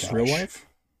Zombie's real gosh. wife,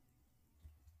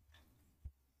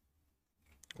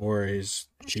 or his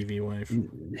GV wife.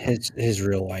 His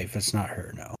real wife. It's not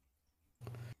her. No,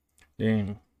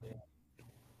 Dang,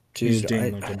 he's dude.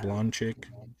 dating like a blonde chick,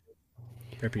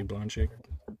 preppy blonde chick.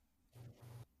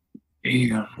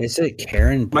 Yeah. Is it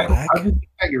Karen Michael, Black? how did you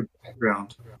get your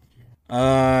background?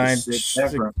 It's Sick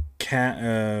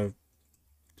background.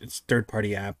 it's third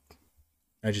party app.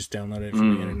 I just downloaded it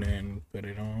from the Mm. internet and put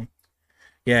it on.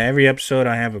 Yeah, every episode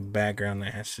I have a background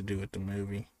that has to do with the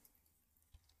movie.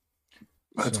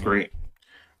 That's So, great.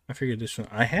 I figured this one.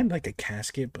 I had like a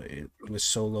casket, but it was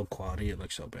so low quality, it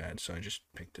looked so bad. So I just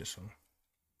picked this one.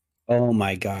 Oh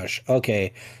my gosh.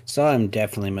 Okay, so I'm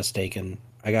definitely mistaken.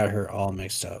 I got her all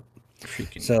mixed up.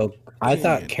 Freaking. So I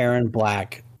thought Idiot. Karen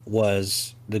Black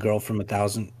was the girl from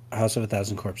House of a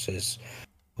Thousand Corpses,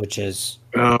 which is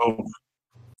Oh,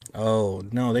 Oh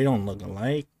no, they don't look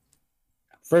alike.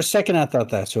 For a second, I thought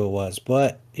that's who it was,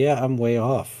 but yeah, I'm way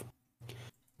off.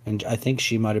 And I think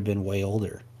she might have been way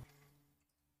older.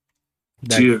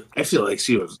 Dude, I feel like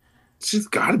she's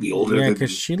got to be older Yeah, than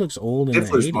because she looks old in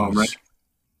Stifler's the 80s. mom, right?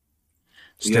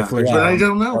 Stifler's But I mom.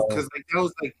 don't know because like that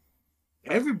was like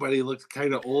everybody looked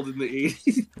kind of old in the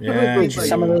 80s. Yeah, Like, true.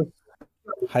 Some of those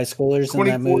high schoolers in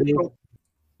that movie.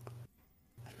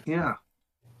 Yeah.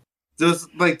 Those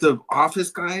like the office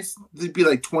guys, they'd be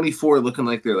like 24 looking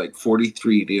like they're like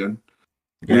 43, dude.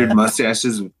 Yeah. Weird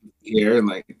mustaches and hair and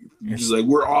like It's- just like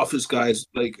we're office guys.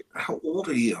 Like, how old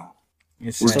are you?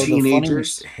 It's We're So that, the funny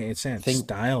teenagers. it's that thing-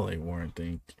 style they wore, I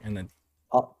think, and the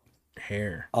Al-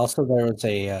 hair. Also, there was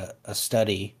a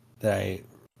study that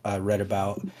I read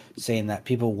about saying that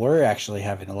people were actually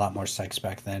having a lot more sex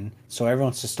back then. So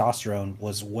everyone's testosterone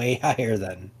was way higher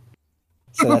then.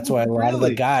 So that's why a lot of the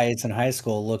Really? guys in high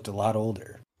school looked a lot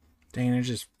older. Dang, they're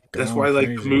just That's going why like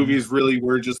crazy. the movies really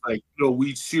were just like, no,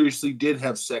 we seriously did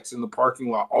have sex in the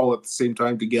parking lot all at the same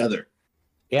time together.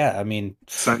 Yeah, I mean,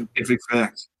 Scientific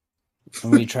fact.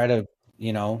 when we try to,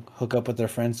 hook up with their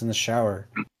friends in the shower.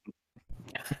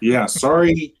 Yeah,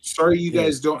 sorry you Yeah.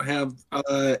 guys don't have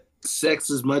sex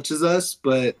as much as us,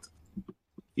 but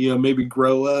maybe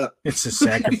grow up. It's a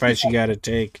sacrifice you got to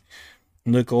take.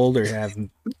 Look older, have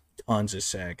tons of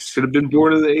sex. Should have been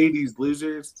born in the 80s,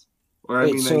 losers. Or I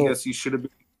Wait, mean, so- I guess you should have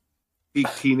been peak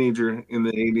teenager in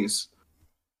the 80s.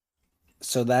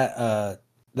 So that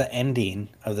the ending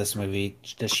of this movie,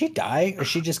 does she die or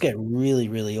she just get really,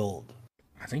 really old?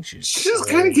 I think she's She just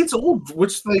kind of gets old,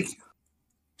 which like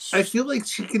I feel like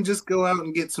she can just go out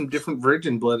and get some different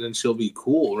virgin blood and she'll be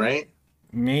cool, right?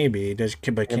 maybe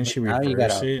but can Yeah, she but now you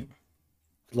reverse gotta- it?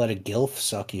 Let a gilf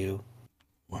suck you.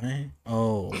 What?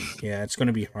 Oh, yeah, it's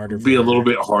gonna be harder. Be a for little her.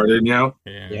 bit harder now.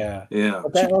 Yeah. Yeah.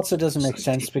 But that also doesn't make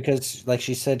sense because, like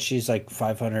she said, she's like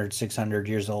 500, 600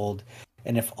 years old.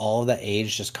 And if all of that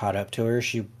age just caught up to her,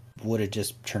 she would have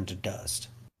just turned to dust.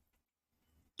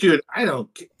 Dude, I don't.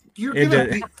 You're It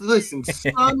gonna did- listen.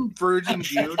 Some virgin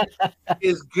dude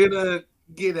is gonna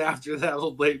get after that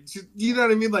old lady. You know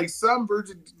what I mean? Like some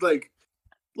virgin, like,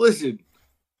 listen,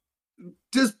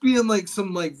 just being like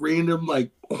some like random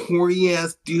like horny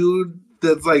ass dude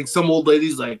that's like some old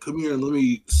lady's like, come here and let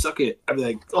me suck it. I'd be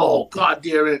like, oh god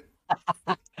damn it!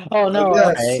 Oh no! I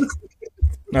All guess.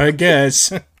 right. I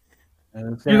guess.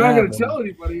 You're not gonna tell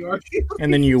anybody, are you?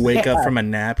 And then you wake up Yeah. from a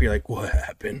nap. You're like, what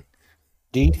happened?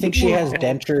 Do you think she has Whoa.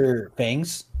 denture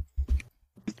fangs?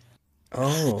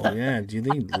 Oh yeah. Do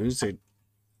they lose it?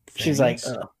 She's like,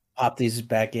 pop these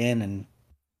back in and.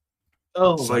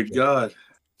 Oh Suck my it. god!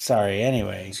 Sorry.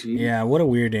 Anyway, Yeah. What a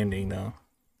weird ending, though.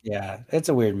 yeah, it's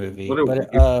a weird movie. What a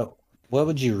But weird- what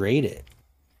would you rate it?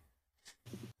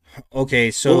 Okay,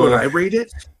 What so would I rate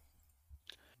it?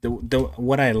 the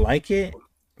what I like it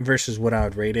versus what I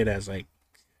would rate it as like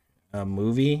a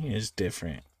movie is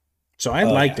different. So I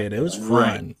Oh, liked yeah. it. It was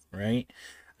Right. fun, right?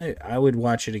 I would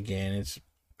watch it again. It's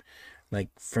like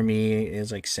for me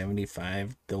it's like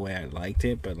 75 the way I liked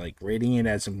it, but like rating it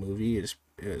as a movie is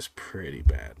pretty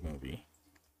bad movie.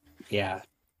 Yeah,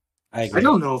 I agree. I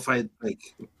don't know if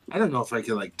I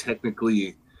could like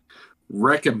technically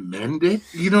recommend it.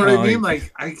 You know what Oh, I mean? yeah.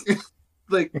 Like I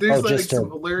like there's Oh, like just some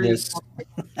hilarious.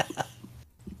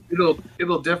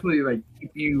 It'll definitely like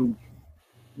keep you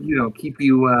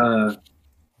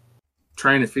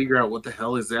trying to figure out what the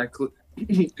hell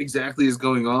exactly is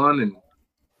going on, and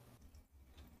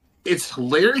it's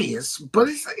hilarious, but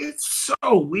it's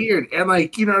so weird, and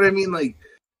like you know what I mean? Like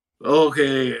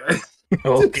okay.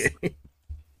 Okay.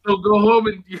 So go home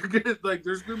and you're gonna like.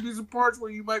 There's gonna be some parts where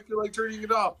you might feel like turning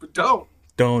it off, but don't.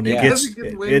 Don't Yeah.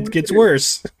 it gets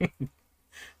worse.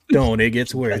 Don't, it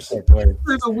gets worse.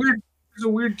 There's a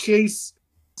weird chase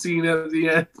scene at the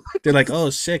end. They're like, oh,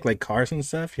 sick, like cars and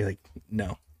stuff. You're like,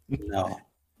 no. No,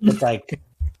 it's like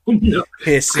It's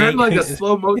Hissing. kind of like a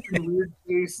slow motion weird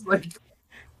chase. Like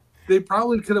they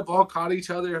probably could have all caught each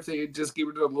other if they had just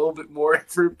given it a little bit more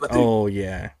effort. But Oh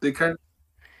yeah. they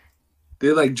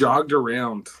like jogged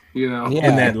around, you know. Yeah.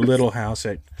 In that little house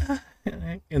that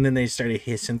and then they started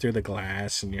hissing through the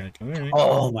glass and you're like, all right.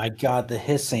 oh my god, the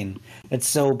hissing! It's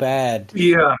so bad.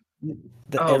 Yeah.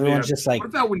 Oh, Everyone's man. just like, What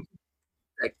about when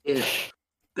that kid?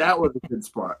 That was a good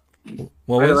spot.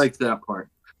 What I was liked that part.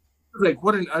 Like,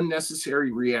 what an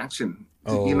unnecessary reaction.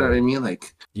 Oh. You know what I mean?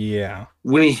 Like, yeah.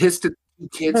 when he hissed at the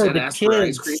kids Oh, and the asked for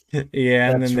ice kids. cream.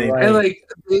 Yeah, and That's then they right. And, like,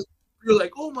 you're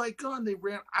like, oh my God, they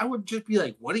ran. I would just be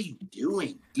like, what are you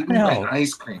doing? Give me No. my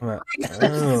ice cream.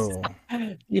 oh.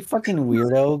 you fucking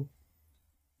weirdo.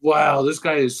 Wow, this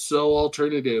guy is so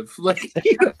alternative. Like,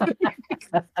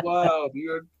 wow,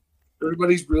 dude.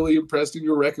 Everybody's really impressed in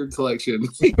your record collection.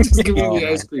 Just give me Oh the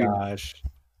my ice cream. gosh.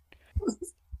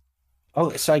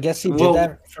 Oh, so I guess he did Well-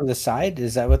 that from the side?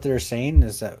 Is that what they're saying?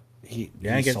 Is that he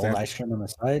I guess sold that- ice cream on the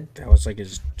side? That was like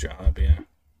his job, yeah.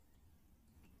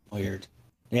 Weird.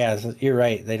 Yeah, you're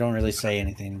right. They don't really say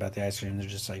anything about the ice cream. They're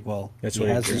just like, well, That's he what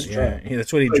has he his drives. truck. Yeah,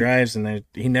 that's what he Like- drives, and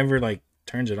he never like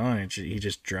turns it on. He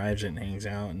just drives it and hangs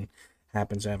out, and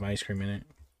happens to have ice cream in it.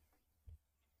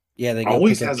 Yeah, they go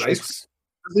Always pick up has ice chips.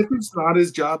 If it's not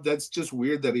his job, that's just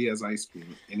weird that he has ice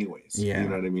cream anyways. Yeah. You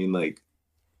know what I mean? Like,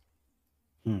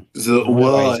 Hmm. so, I wonder why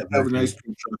well, he's I a have an virgin. ice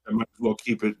cream truck. I might as well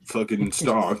keep it fucking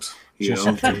stocked. You Just know,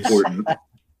 in it's case. important.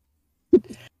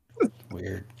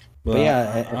 Weird. But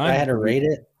yeah, if I had to rate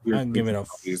it, I'd give it a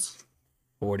Hobbies.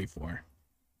 44.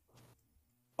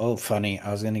 oh, funny.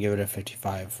 I was going to give it a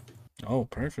 55. Oh,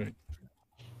 perfect.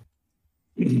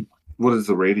 What is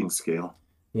the rating scale?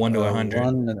 1 to 100.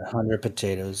 1 to 100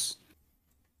 potatoes.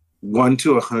 1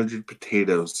 to 100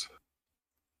 potatoes.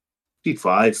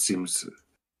 55 seems.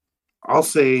 I'll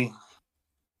say.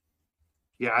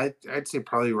 Yeah, I'd say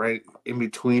probably right in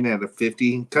between at a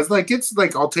 50. Because like it's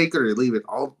like I'll take it or leave it.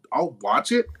 I'll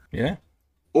watch it. Yeah.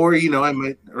 Or I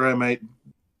might.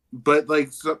 But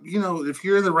like if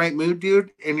you're in the right mood,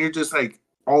 dude, and you're just like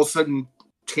all of a sudden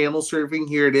channel surfing,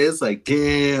 here it is. Like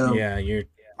damn. Yeah, I'll you're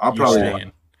probably.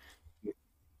 staying.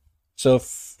 So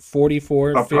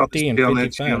 44, I'll probably 50, and stay on that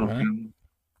 55, channel, huh? man.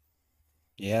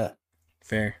 Yeah.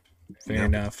 Fair Yeah.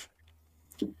 enough.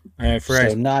 All right, for So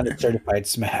us, not a certified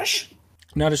smash.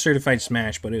 not a certified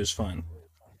smash, but it was fun.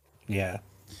 Yeah.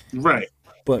 Right.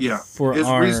 But Yeah. for It's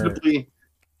our, reasonably.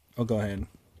 oh, go ahead.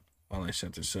 While I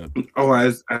set this up, Oh,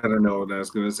 I don't know what I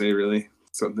was going to say, really.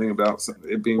 Something about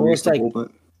it being Well, it's reasonable,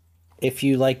 but If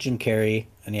you like Jim Carrey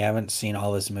and you haven't seen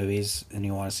all his movies and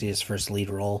you want to see his first lead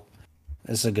role,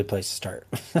 this is a good place to start.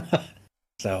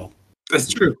 So, that's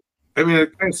true. I mean,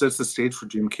 it kind of sets the stage for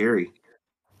Jim Carrey.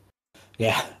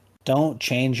 yeah. Don't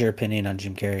change your opinion on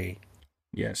Jim Carrey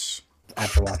yes.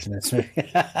 after watching this movie.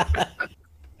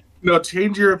 No,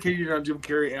 change your opinion on Jim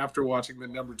Carrey after watching the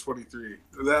number 23.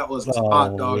 That was Oh,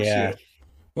 hot dog yeah. shit.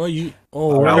 Well,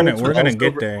 we're Alright. gonna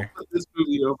get there. Put this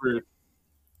movie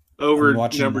over I'm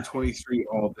watching number that. 23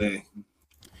 all day.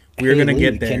 We're gonna Lee,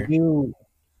 get there. Can you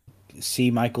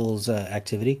see Michael's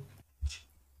activity?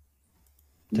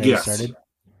 That he Yes. started?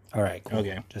 All right, cool.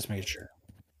 Okay. Just making sure.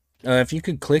 If you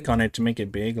could click on it to make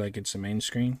it big, like it's the main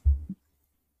screen.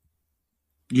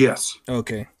 Yes.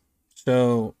 Okay.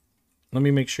 So let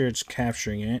me make sure it's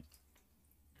capturing it.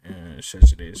 It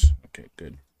says it is. Okay,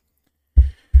 good.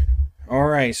 All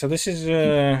right. So this is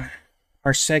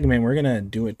our segment. We're gonna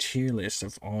do a tier list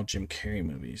of all Jim Carrey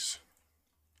movies,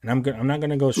 and I'm not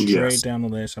gonna go straight Yes. down the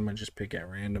list. I'm gonna just pick at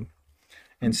random.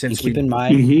 And And since keep we in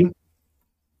mind Mm-hmm.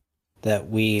 that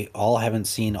we all haven't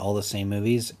seen all the same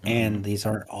movies, and these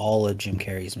aren't all of Jim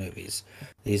Carrey's movies.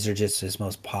 These are just his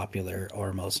most popular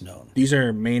or most known. these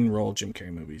are main role Jim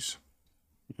Carrey movies.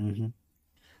 Mm-hmm.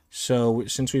 So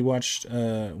since we watched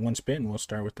Once Bitten, we'll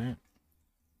start with that.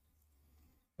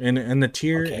 And the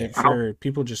tier Okay. for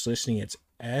people just listening, it's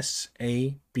S,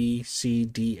 A, B, C,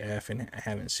 D, F, and I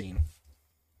haven't seen.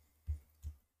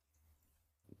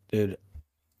 Dude,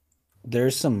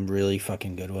 there's some really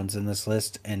fucking good ones in this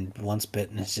list, and Once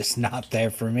Bitten is just not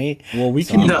there for me. Well,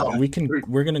 So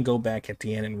we're gonna go back at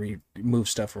the end and move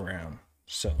stuff around.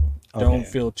 So don't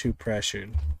Okay. feel too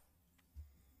pressured.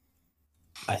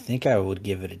 I think I would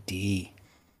give it a D.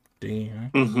 D, huh?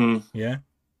 Mm-hmm. Yeah,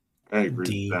 I agree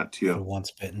D with that for too.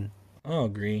 Once Bitten. I'll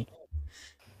agree.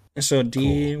 So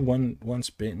D, Once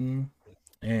Bitten,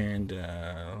 and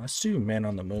let's do Man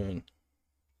on the Moon.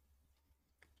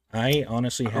 I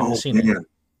honestly haven't seen it. man.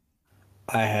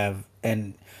 I have,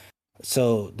 and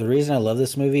so the reason I love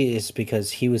this movie is because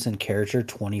he was in character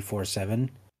 24/7,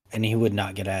 and he would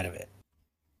not get out of it.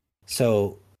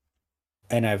 So,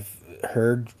 and I've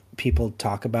heard people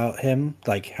talk about him,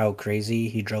 like how crazy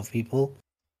he drove people,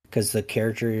 because the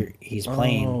character he's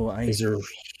playing I is a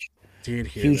did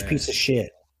hear huge that. piece of shit.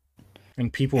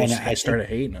 And people And I started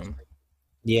hating him.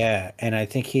 Yeah, and I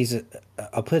think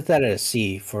I'll put that at a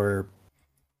C for,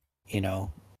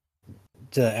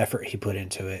 the effort he put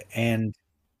into it. And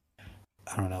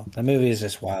I don't know, that movie is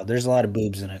just wild. There's a lot of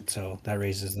boobs in it, so that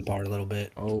raises the bar a little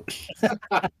bit. Oh,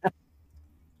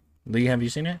 Lee, have you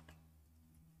seen it?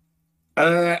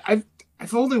 I've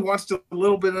only watched a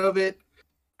little bit of it.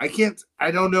 I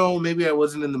don't know, maybe I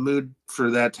wasn't in the mood for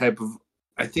that type of.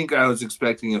 I think I was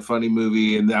expecting a funny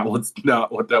movie, and that was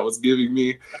not what that was giving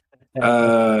me.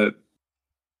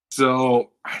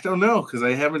 So I don't know, because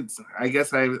I haven't. I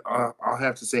guess I'll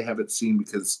have to say haven't seen,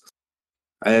 because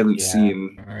I haven't Yeah.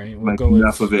 seen All right, we'll like go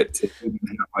enough with. of it to have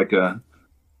like a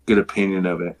good opinion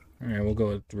of it. All right, we'll go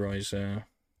with Roy's rating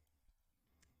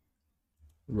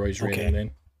Okay.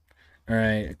 then. All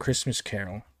right, Christmas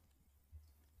Carol.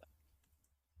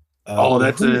 Oh,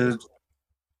 that's is a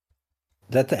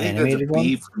that the I think that's a animated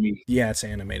B one? for me. Yeah, it's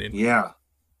animated. Yeah.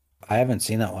 I haven't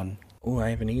seen that one. Oh, I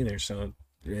haven't either. So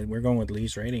we're going with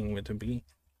Lee's rating with a B.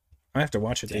 I have to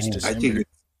watch it this Dang. December.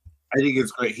 I think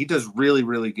it's great. He does really,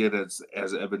 really good as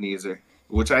Ebenezer,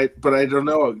 but I don't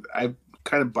know. I'm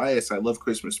kind of biased. I love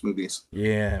Christmas movies.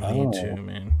 Yeah, me Oh. too,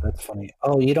 man. That's funny.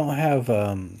 Oh, you don't have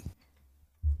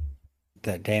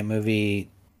that damn movie,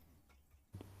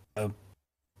 a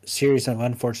series of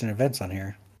unfortunate events on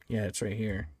here. Yeah, it's right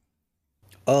here.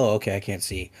 Oh, okay. I can't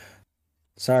see.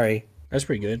 Sorry. That's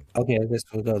pretty good. Okay, I guess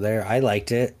we'll go there. I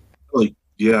liked it.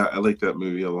 Yeah, I like that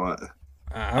movie a lot.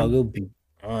 I'll go B.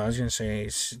 Oh, I was gonna say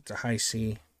it's a high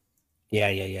C.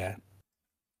 Yeah.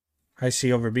 High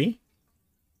C over B.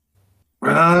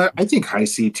 I think high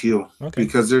C too, Okay.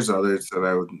 because there's others that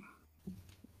I would.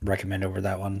 Recommend over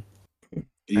that one.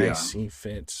 Yeah, High C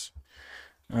fits.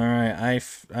 All right,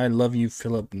 I love you,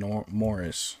 Philip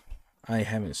Morris. I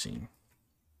haven't seen.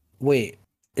 Wait,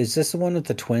 is this the one that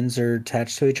the twins are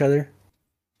attached to each other?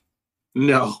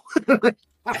 no.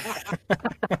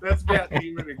 That's Matt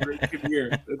Damon and Greg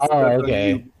Kinnear.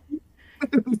 Okay.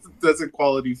 That's a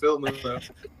quality film.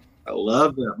 I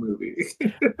love that movie.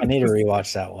 I need to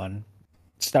rewatch that one.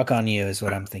 Stuck on You is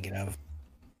what I'm thinking of.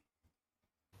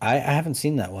 I haven't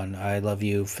seen that one. I love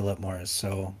you, Philip Morris.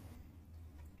 So,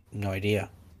 no idea.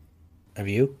 Have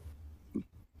you?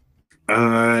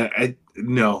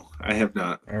 No, I have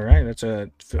not. All right, that's a.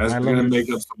 I was gonna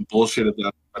make up some bullshit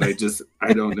about it, but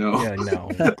I don't know. Yeah, no.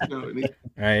 No, All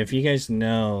right, if you guys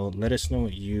know, let us know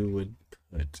what you would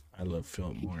put. I love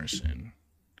Philip Morrison.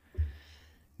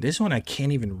 This one I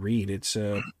can't even read. It's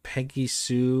Peggy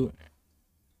Sue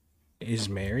is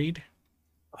married.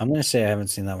 I'm gonna say I haven't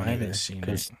seen that one. I haven't either, seen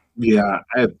 'cause- it. Yeah,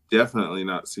 I have definitely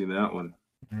not seen that one.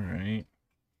 All right,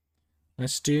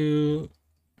 let's do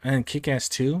and Kick-Ass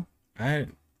 2.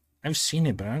 I've seen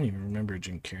it, but I don't even remember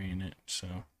Jim Carrey in it. So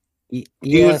He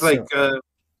Yeah, was like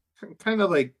kind of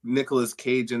like Nicolas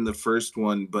Cage in the first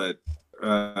one, but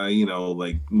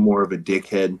like more of a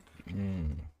dickhead.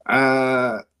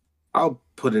 I'll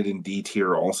put it in D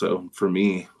tier also for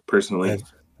me personally.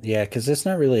 yeah, because it's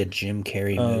not really a Jim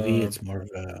Carrey movie. It's more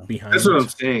of a behind. That's what I'm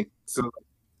saying. So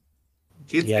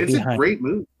it's a Behind. great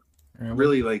movie.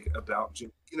 Really like about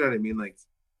Jim. You know what I mean? Like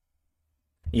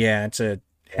Yeah,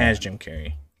 has Jim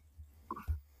Carrey.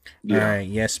 yeah. All right,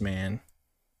 Yes Man.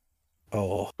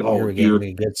 Oh, Oh, here we get dude.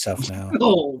 the good stuff now.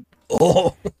 Oh,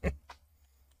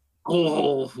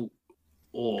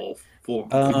 Oh,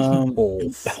 fuck.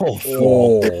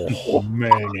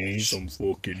 mayonnaise, some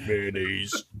fucking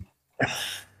mayonnaise.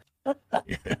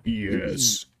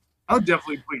 Yes. I'll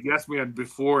definitely put Yes Man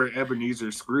before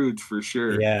Ebenezer Scrooge for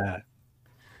sure. Yeah,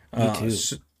 me too.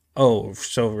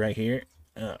 So right here.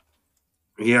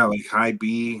 Yeah, like high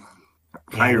B,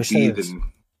 I higher wish B I was- than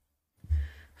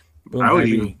Boom, I would high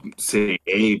B. even say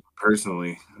A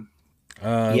personally.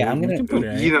 Yeah, I'm we gonna- can put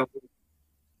it. You know,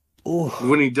 Ooh.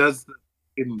 when he does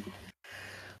when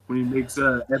he makes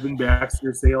Evan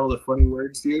Baxter say all the funny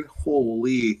words, dude.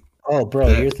 Holy! Oh, bro,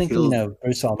 That you're thinking kills- of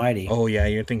Bruce Almighty. Oh yeah,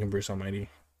 you're thinking Bruce Almighty.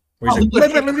 Where's Oh,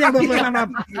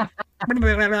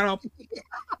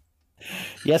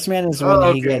 Yes Man is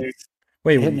when he okay. gets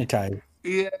Wait, hypnotized.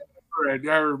 Yeah, all right.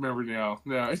 I remember now.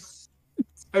 No, I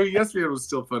mean, Yes Man was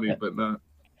still funny, but not.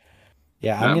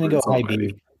 Yeah, Not I'm gonna go Bruce high Almighty.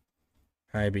 B.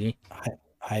 high B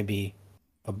High B,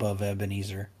 above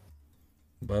Ebenezer.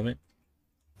 above it.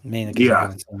 Mainly 'cause Yeah,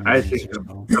 haven't seen I think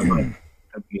Ebenezer, so.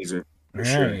 Ebenezer for All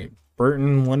sure. right,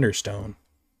 Burton Wonderstone.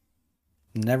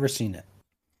 Never seen it.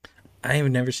 I have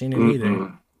never seen it either.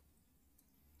 Mm-mm.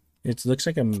 It looks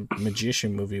like a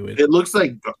magician movie with. It looks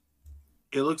like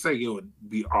it would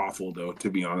be awful though. To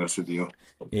be honest with you,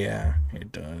 Yeah,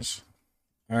 it does.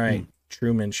 All right,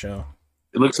 Truman Show.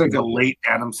 it looks like a late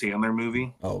Adam Sandler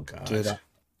movie. Oh god. Dude,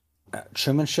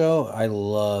 Truman Show, I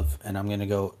love, and I'm gonna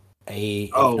go A.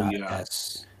 If Oh, not yeah.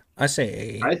 S. I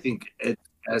say A. I think it's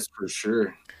S for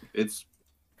sure. It's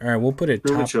All right, we'll put it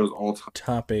Truman top Show's all time.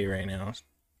 top A right now.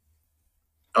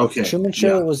 Okay, Truman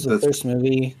Show yeah, was the that's- first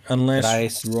movie. Unless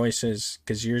But I- Roy says,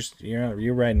 because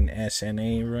you're writing S and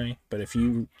A, Roy. But if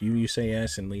you say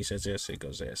S and Lee says S, it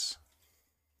goes S.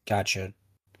 Gotcha.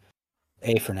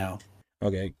 A for now.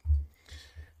 Okay.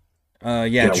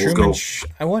 Yeah, we'll Truman. go.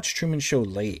 I watched Truman Show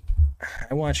late.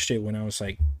 I watched it when I was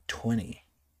like 20,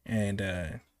 and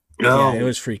No, yeah, it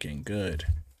was freaking good.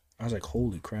 I was like,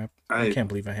 holy crap! I can't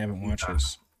believe I haven't watched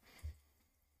this.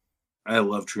 I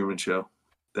love Truman Show.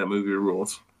 That movie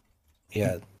rules.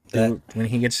 Yeah, Dude, when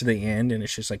he gets to the end and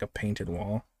it's just like a painted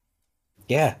wall.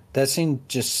 yeah, that scene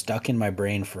just stuck in my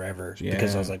brain forever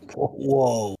because I was like,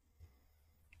 whoa.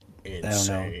 Insane. I don't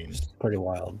know. It's pretty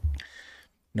wild.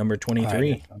 Number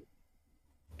 23. Right.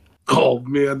 Oh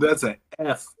man, that's an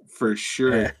F for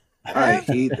sure. I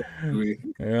hate that movie.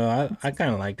 Yeah, I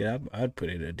kind of liked it. I'd put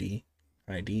it a D.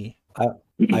 ID.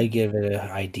 I give it an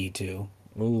ID too.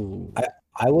 Ooh.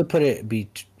 I would put it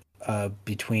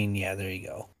between. Yeah, there you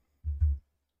go.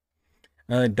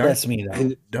 That's me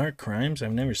though. Dark Crimes.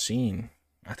 I've never seen.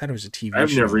 I thought it was a TV I've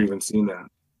show. never even seen that.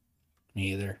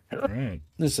 Me either. Right.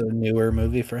 This is a newer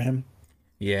movie for him.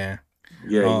 Yeah.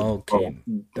 Yeah. Oh, okay.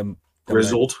 The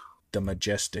Grizzled. The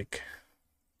Majestic.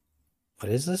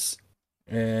 What is this?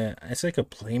 It's like a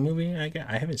play movie.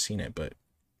 I haven't seen it, but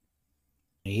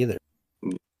Me either.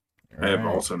 I have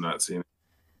also not seen it.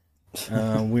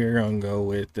 We're gonna go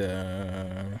with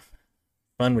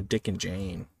Fun with Dick and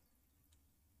Jane.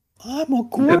 I'm a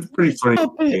cool. That's pretty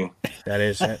funny. That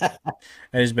is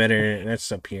better.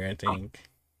 That's up here, I think.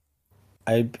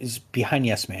 It's behind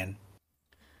Yes Man.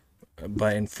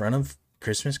 But in front of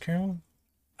Christmas Carol?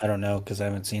 I don't know because I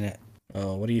haven't seen it.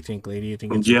 Oh, what do you think, lady? You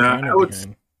think it's in front I or would.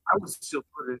 behind? I would still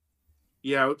put it.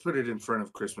 Yeah, I would put it in front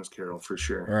of Christmas Carol for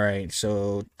sure. All right,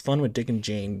 so Fun with Dick and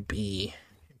Jane be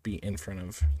in front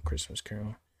of Christmas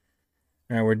Carol.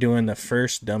 All right, we're doing the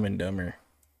first Dumb and Dumber.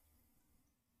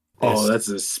 Oh, that's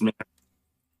a smash.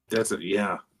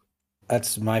 Yeah.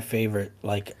 That's my favorite.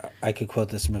 Like I could quote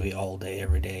this movie all day,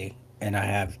 every day, and I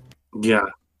have. Yeah,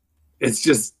 it's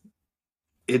just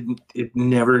it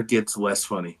never gets less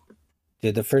funny.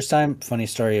 Dude, funny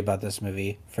story about this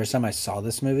movie. First time I saw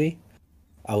this movie,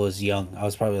 I was young. I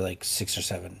was probably like 6 or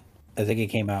 7. I think it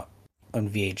came out on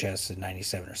VHS in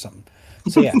 '97 or something.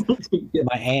 So yeah,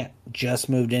 my aunt just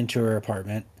moved into her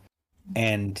apartment,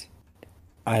 and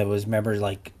I remember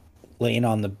like laying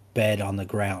on the bed on the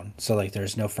ground. So like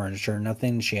there's no furniture or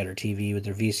nothing. She had her TV with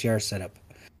her VCR set up,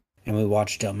 and we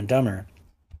watched Dumb and Dumber.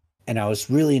 And I was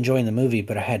really enjoying the movie,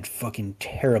 but I had fucking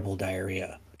terrible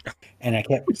diarrhea. And I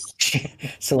kept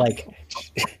so like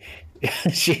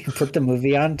she put the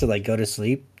movie on to like go to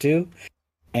sleep too.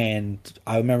 And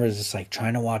I remember just like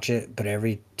trying to watch it, but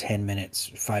every 10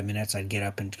 minutes, 5 minutes, I'd get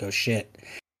up and go shit.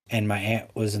 And my aunt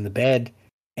was in the bed,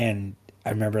 and I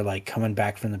remember like coming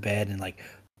back from the bed and like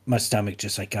my stomach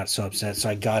just like got so upset. So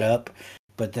I got up,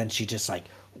 but then she just like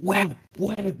wham,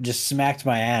 just smacked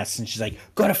my ass, and she's like,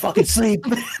 "Go to fucking sleep."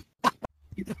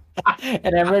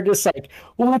 And I remember just like,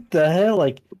 what the hell?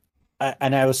 Like,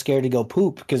 and I was scared to go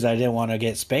poop because I didn't want to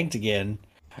get spanked again.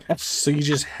 So you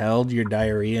just held your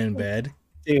diarrhea in bed?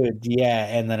 Dude, yeah.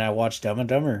 And then I watched Dumb and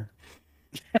Dumber.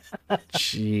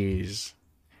 Jeez.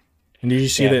 And did you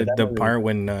see the part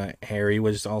when Harry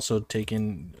was also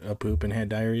taking a poop and had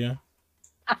diarrhea?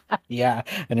 Yeah,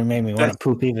 and it made me want to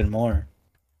poop even more.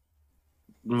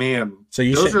 Man, so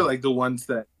those are like the ones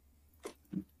that.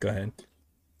 Go ahead.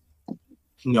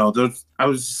 No, those. I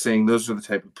was just saying those are the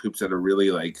type of poops that are really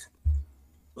like,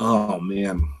 oh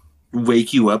man,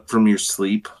 wake you up from your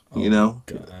sleep. Oh, you know.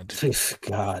 God.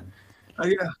 Oh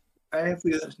yeah, I have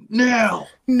to now.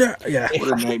 No, yeah.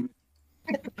 What a nightmare.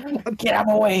 Get out of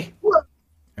my way.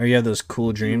 Or you have those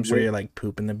cool dreams where you're like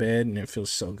poop in the bed and it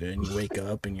feels so good, and you wake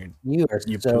up and you are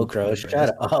so gross.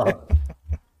 Shut up.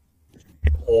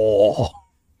 Oh.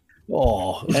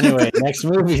 Anyway, next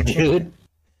movie, dude.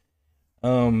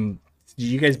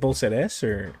 You guys both said S,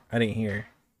 or I didn't hear?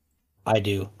 I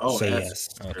do. Oh, say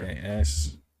S. yes. Okay,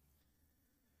 S.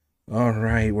 All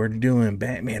right, we're doing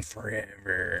Batman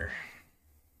Forever.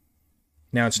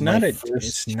 Now it's not a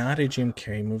Jim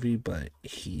Carrey movie, but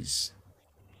he's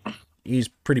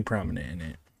pretty prominent in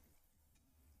it.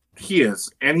 He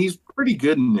is, and he's pretty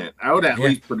good in it. I would at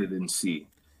least put it in C.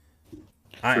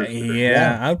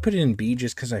 I would put it in B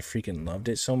just because I freaking loved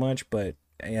it so much. But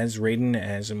as rating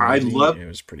as a movie, it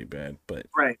was pretty bad. But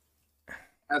right,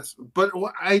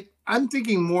 I'm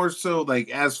thinking more so like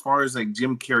as far as like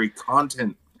Jim Carrey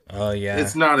content. Oh yeah,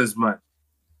 it's not as much.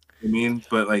 I mean,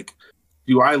 but like,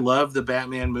 do I love the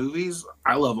Batman movies?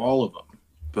 I love all of them,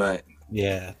 but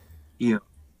yeah, you know,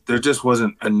 there just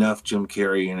wasn't enough Jim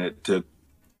Carrey in it to,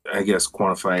 I guess,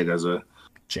 quantify it as a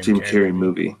Jim Carrey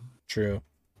movie. True.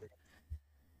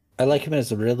 I like him as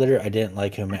the Riddler. I didn't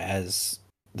like him as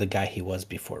the guy he was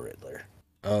before Riddler.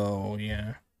 Oh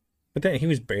yeah, but then he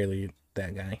was barely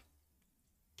that guy.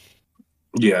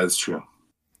 Yeah, that's true.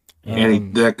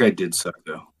 And that guy did suck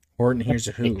though. Horton Hears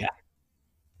a Who. Yeah.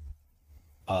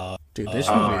 Dude, this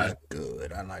movie is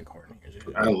good. I like Horton Hears a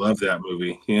Who. I love that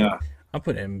movie. Yeah. I'll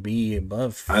put MB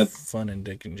above Fun and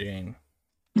Dick and Jane.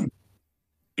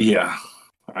 Yeah,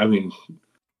 I mean,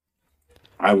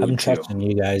 I would I'm too. trusting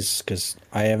you guys because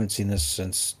I haven't seen this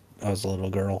since I was a little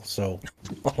girl. So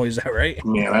Oh, is that right?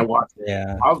 Man, I watch it.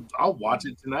 yeah, I'll watch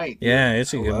it tonight. Dude. Yeah,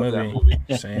 it's a I good love that movie.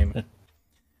 Same.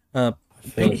 I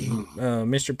feel it.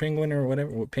 Mr. Penguin or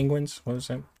whatever. What, Penguins? What was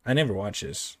that? I never watched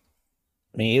this.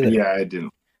 Me either. Yeah, I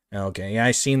didn't. Okay, yeah,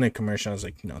 I seen the commercial. I was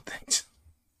like, no thanks.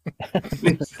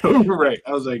 Right.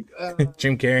 I was like,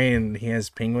 Jim Carrey and he has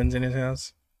penguins in his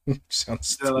house.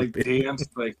 Sounds they're like stupid. dance,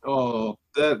 like, oh,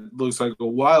 that looks like a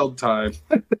wild time.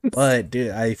 But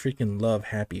dude, I freaking love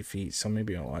Happy Feet, so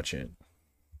maybe I'll watch it.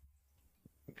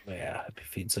 Yeah, Happy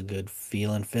Feet's a good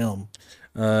feeling film.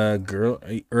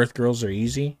 Earth Girls Are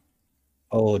Easy.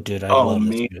 Oh, dude, I Oh, love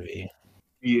man. this movie.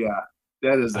 Yeah,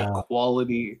 that is a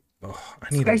quality. Oh,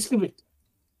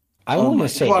 I want to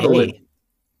say God, A.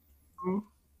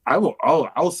 I will.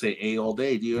 I'll say A all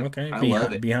day, dude. Okay, I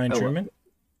love it. Behind I love Truman. it.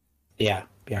 Yeah,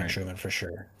 Behind Alright. Truman for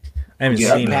sure. I haven't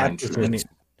Yeah, seen Behind that. Truman.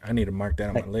 I need to mark that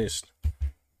on my list.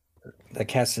 The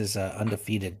cast is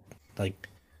undefeated. Like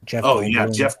Jeff. Oh yeah,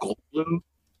 Goldblum. Jeff Goldblum,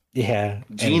 Yeah,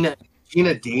 and-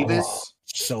 Gina Davis. Oh,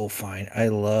 so fine. I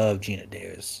love Gina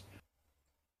Davis.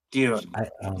 Dude, I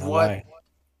don't know What? why.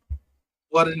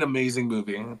 what an amazing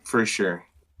movie for sure.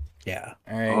 Yeah.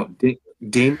 All right. Oh,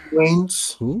 Damon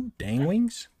Wayans. Who? Dang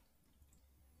Wings?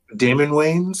 Damon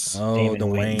Wayans. Oh, Damon the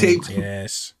Wayans. Wings. Damon-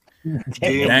 Yes.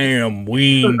 Damon- Damn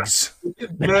Wings.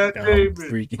 Matt Oh, Damon.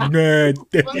 freaking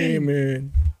Matt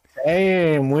Damon.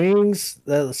 Damn, wings.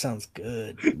 That sounds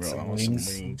good. Bro, I Some want some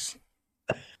wings. wings.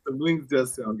 The wings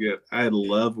does sound good. I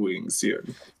love wings,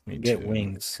 dude. Me Get too.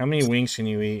 wings. How many wings can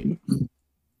you eat?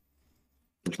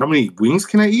 How many wings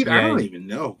can I eat? I Yeah. don't even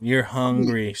know. You're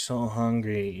hungry, so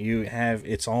hungry.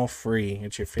 It's all free.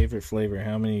 It's your favorite flavor.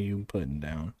 How many are you putting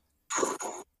down?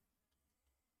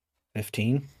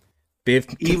 15.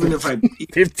 15. Even if I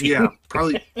 15. yeah,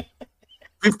 probably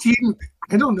 15.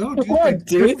 I don't know, dude. What, That's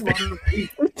dude? a lot of wings.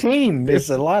 15 is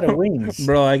a lot of wings.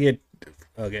 Bro, I get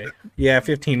okay. Yeah,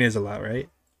 15 is a lot, right?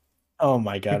 Oh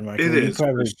my god, Michael. It You is, for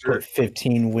probably sure. put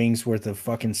 15 wings worth of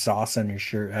fucking sauce on your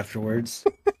shirt afterwards.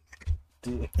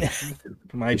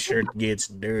 My shirt gets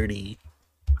dirty.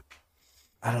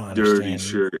 I don't Dirty understand.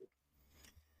 shirt.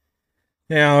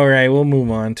 Yeah, all right. We'll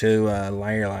move on to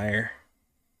Liar Liar.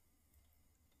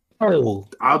 Oh,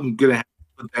 I'm gonna have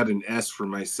to put that in S for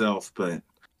myself, but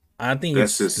I think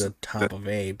That's it's just- the top of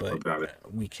A, but about it.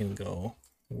 we can go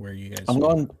where you guys I'm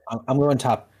want. going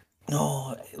top.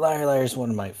 No, Liar Liar is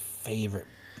one of my favorite.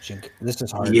 This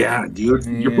is hard. yeah, dude,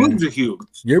 your Yeah. boobs are huge.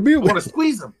 Your I boobs. want to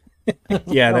squeeze them.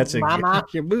 Yeah, that's a Mama.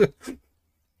 your boobs.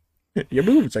 Your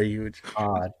boobs are huge.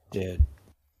 Dude.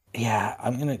 Yeah,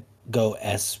 I'm gonna go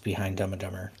S behind Dumb and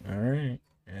Dumber. All right.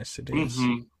 Yes, it is.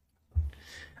 Mhm.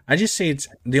 I just say it's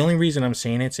the only reason I'm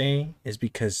saying it's A is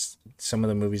because some of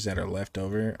the movies that are left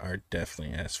over are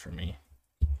definitely S for me.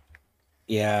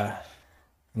 Yeah.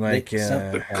 Like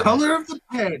The color of the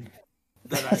pen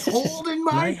that I hold in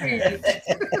my My hand.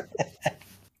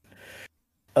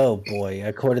 Oh boy,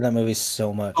 I quoted that movie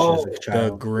so much Oh, as a the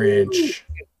child. Grinch.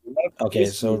 Okay,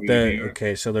 This so movie The here.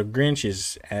 okay, so the Grinch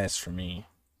is S for me.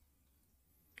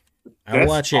 I That's-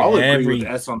 watch it I'll agree every. with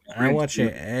S on the I Grinch, watch dude.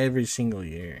 it every single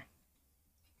year.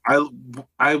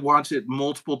 I watch it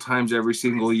multiple times every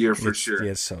single year for sure.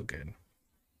 It's so good.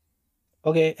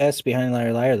 okay, S behind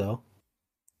Liar Liar though.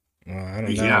 Well, I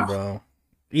don't know, Yeah. bro.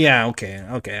 Yeah, okay.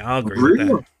 I'll agree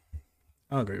Really? with that.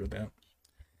 I'll agree with that.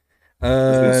 I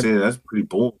was gonna say that's pretty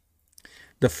bold.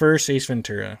 The first Ace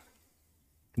Ventura,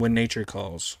 When Nature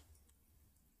Calls.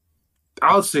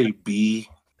 I'll say B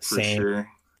for Same. sure.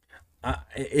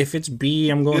 If it's B,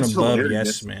 I'm going It's above hilarious.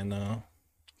 Yes Man though,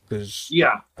 because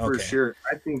Yeah, for Okay. sure.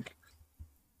 I think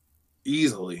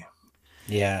easily.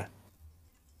 Yeah.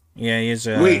 yeah, he's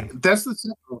Wait, that's the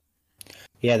second one.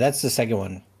 Yeah, that's the second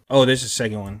one. Oh, this is the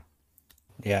second one.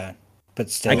 Yeah. But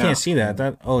still I can't see that.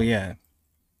 Yeah,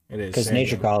 it is because There you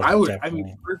Nature go. Calls I is would.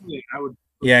 definitely. Personally, I would.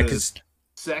 Put Yeah, the because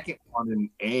second one in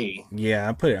A. yeah,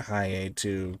 I put it high A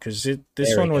too because this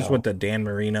There we one was go. with the Dan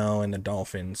Marino and the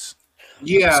Dolphins.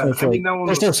 Yeah, Snowflake. I mean that one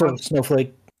There's was no fun.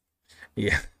 Snowflake.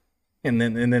 Yeah, and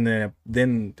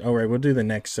then all right, we'll do the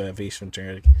next Ace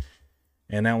Ventura,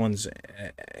 and that one's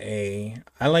A.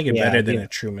 I like it Yeah, better I than do. a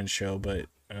Truman Show, but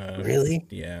Really?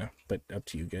 yeah, but up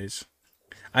to you guys.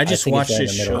 I just think it's watched right in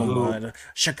this the show, middle. mod.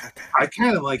 Chicago. I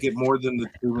kind of like it more than the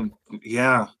two.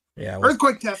 Yeah, Yeah, well,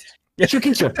 earthquake test.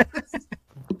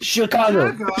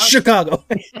 Chicago. Chicago.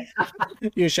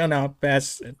 You shall not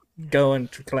pass. Go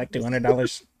and collect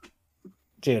 $200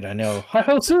 Dude, I know.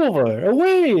 Hi-ho Silver,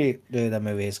 away! Dude, that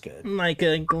movie is good. like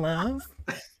a glove.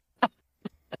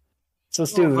 So Oh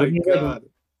stupid. my when you, like, god.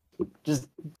 just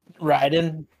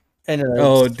riding. And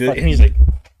Oh, dude, and he's like,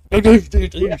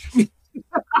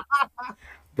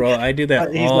 bro, I do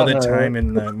that He's all on the the- time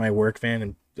in my work van,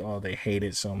 and oh, they hate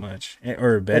it so much.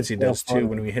 Or Betsy so does too. funny.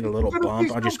 When we hit a little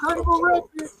bump, I'll just.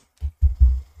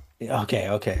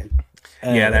 Okay.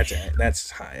 Yeah, Anyway,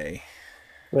 that's high.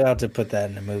 we'll have to put that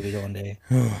in a movie one day.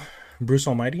 Bruce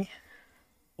Almighty.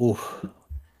 Ooh,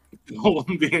 Oh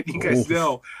man, you guys Oof.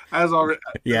 know. I was already.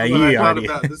 Yeah, when he I thought already.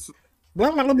 about this.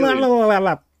 Blah, blah, blah, blah, blah, blah,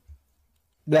 blah.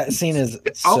 that scene is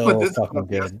I'll put so this fucking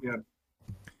above Yes good.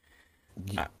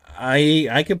 Man.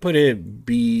 I could put it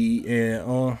B.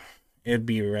 It'd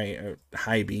be right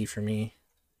high B for me.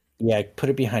 Yeah, put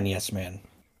it behind Yes Man,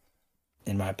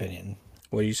 in my opinion.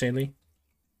 What do you say, Lee?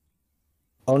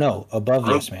 Oh no, above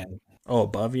Oh. Yes Man. Oh,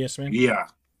 above Yes Man. Yeah,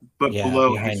 but Yeah,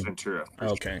 below behind- Ace Ventura.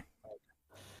 Okay,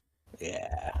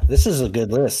 Yeah, this is a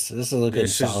good list. This is looking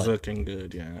this is solid. looking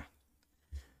good. Yeah.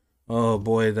 Oh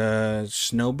boy, the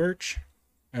Snow Birch,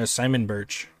 Simon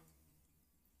Birch.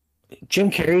 Jim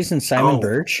Carrey's and Simon Oh.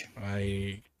 Birch.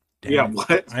 Yeah,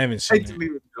 what? I haven't I seen it. didn't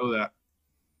even know that.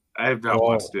 I have not Oh,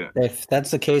 watched it. If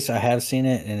that's the case, I have seen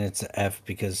it, and it's an F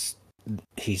because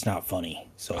he's not funny.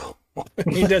 So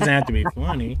It doesn't have to be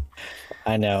funny.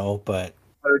 I know, but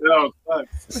I don't know. It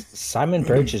sucks. Simon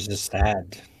Birch is just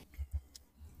sad.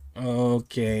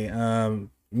 Okay,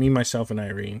 me, myself, and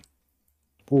Irene.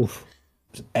 Oof.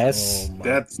 S. Oh my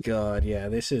That's- god, yeah,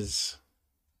 this is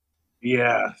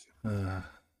Yeah.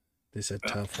 this is a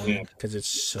tough Yeah. one because it's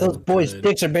so Those boys' good.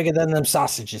 dicks are bigger than them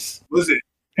sausages. Listen,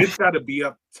 it's got to be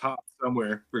up top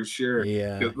somewhere for sure.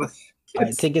 Yeah.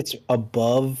 I think it's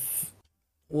above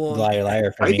Well, Liar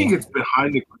Liar for I me. think it's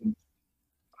behind the.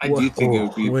 I do think it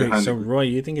would be wait, behind so the. Roy,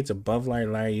 you think it's above Liar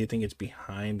Liar? You think it's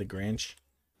behind the Grinch?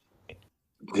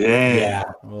 Dang. Yeah,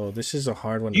 Oh, this is a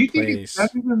hard one You to think it's place.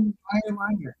 better than Liar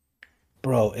Liar?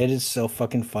 bro, it is so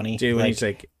fucking funny. Dude, when Like, he's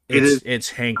like, It is-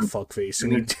 it's Hank fuckface,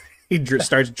 and he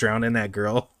starts drowning that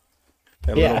girl,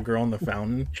 that Yeah. little girl in the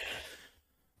fountain.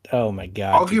 oh my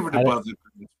god. I'll give it I don't- above the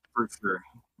Grinch for sure.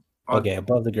 Okay,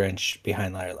 above the Grinch,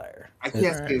 behind Liar Liar. I can't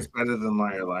say it's better than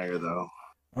Liar Liar though.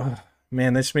 Oh,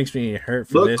 man, this makes me hurt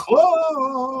for Look this.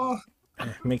 close.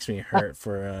 It makes me hurt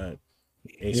for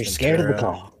Ace You're scared of the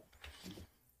Ventura. call.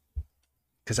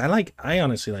 Because I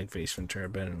honestly like Ace Ventura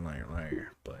better than Liar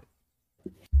Liar, but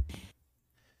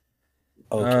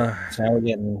Okay, so now we're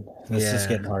getting. This is yeah.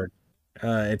 getting hard.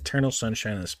 Eternal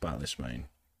Sunshine of the Spotless Mind.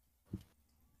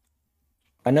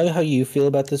 I know how you feel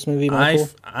about this movie, Michael.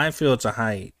 I feel it's a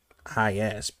high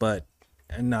S, but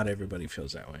not everybody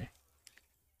feels that way.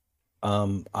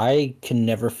 I can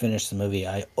never finish the movie.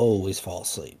 I always fall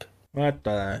asleep. What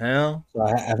the hell? So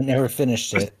I've never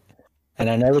finished it, and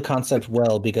I know the concept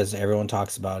well because everyone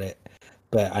talks about it.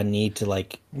 But I need to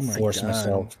like Oh my force God.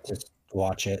 myself to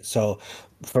watch it. So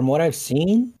from what I've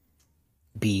seen,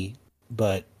 B,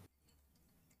 but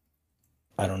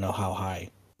I don't know how high.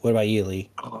 What about you, Lee?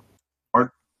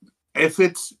 If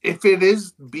it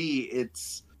is B,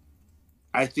 it's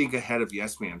I think ahead of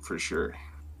Yes Man for sure.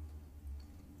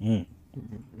 Mm.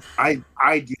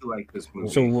 I do like this movie.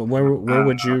 So where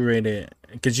would you rate it?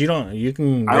 Because you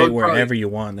can I rate would wherever probably- you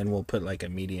want. Then we'll put like a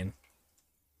median.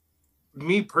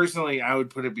 Me personally, I would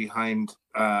put it behind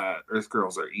Earth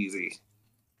Girls Are Easy.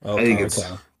 Okay, I think it's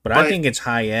okay. but I but- think it's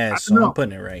high S, I so don't I'm know.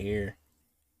 putting it right here.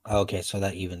 Okay, so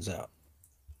that evens out.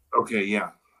 okay,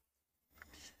 yeah.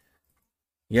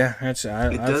 Yeah, I It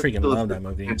does freaking feel- love that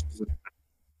movie.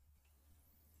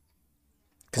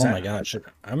 'Cause Oh my gosh.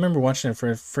 I remember watching it for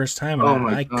the first time, and Oh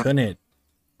my I God. couldn't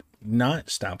not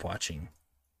stop watching.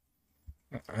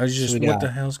 I was just, we what got-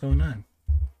 the hell's going on?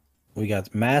 We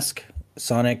got Mask,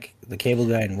 Sonic, the Cable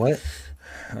Guy, and what?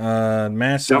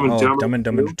 Mass Dumb and Dumber Dumb and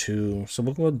Dumber 2? 2. So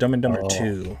we'll go Dumb and Dumber Oh.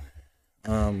 2.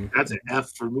 That's an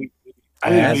F for me. I I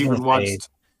didn't was even gonna watch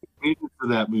say- for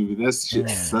that movie. That shit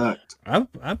Yeah. sucked.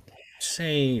 I'd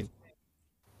say,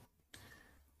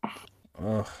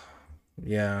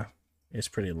 yeah, it's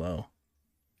pretty low.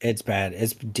 It's bad.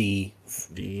 It's D.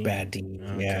 D. Bad D.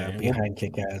 Yeah, Okay. behind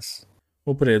Kick Ass.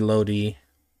 We'll put it low D.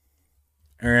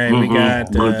 All right, we Mhm.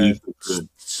 got Low D for good.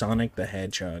 Sonic the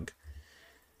Hedgehog.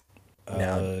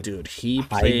 Now, dude, he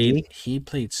high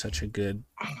played such a good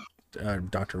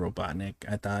Dr. Robotnik,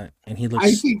 I thought, and he I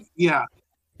looks. think, yeah,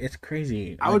 It's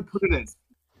crazy. I would put it at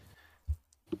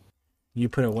You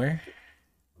put it where?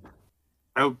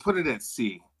 C.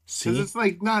 Because C. it's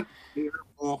like not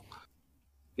terrible.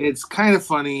 It's kind of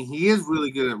funny. He is really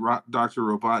good at Dr.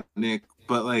 Robotnik,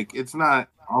 but like it's not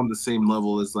on the same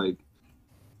level as like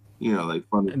like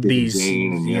Funny Kid These, and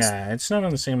Jane and yes. yeah, it's not on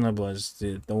the same level as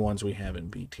the ones we have in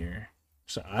B tier.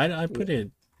 So I put it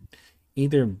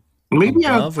either Maybe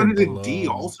I would above or put it in D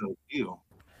below. also too.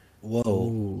 Whoa.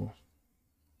 Ooh.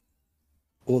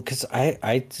 Well, because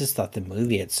I just thought the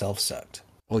movie itself sucked.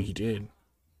 Oh, you did?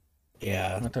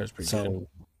 Yeah. I thought it was pretty good.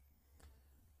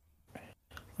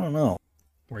 I don't know.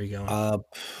 Where are you going?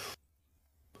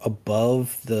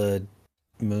 Above the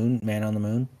moon, Man on the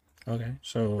Moon. Okay,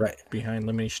 so Right. behind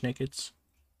Lemony Snicket's.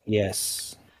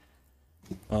 Yes.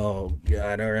 Oh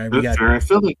God! All right, we That's got. fair. I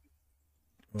feel like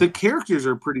the characters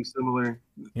are pretty similar.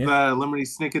 Yeah. Lemony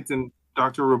Snicket and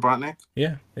Dr. Robotnik.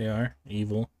 Yeah, they are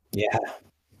evil. Yeah.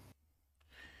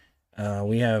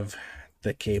 We have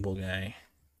the cable guy.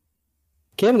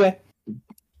 Cable guy.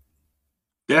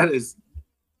 That is,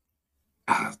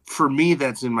 for me,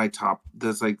 that's in my top.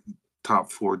 That's like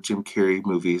top 4 Jim Carrey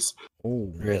movies.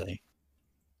 Oh, Really?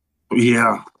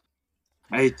 Yeah,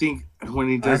 I think when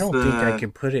he does I don't think I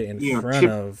could put it in front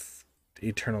of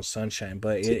Eternal Sunshine,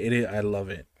 but it I love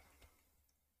it.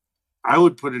 I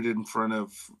would put it in front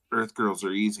of Earth Girls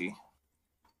Are Easy.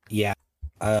 Yeah.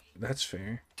 That's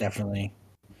fair. Definitely.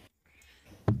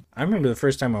 I remember the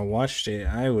first time I watched it,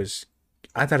 I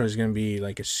thought it was gonna be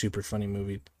like a super funny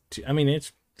movie. I mean,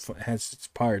 it has its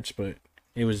parts, but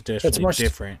it was definitely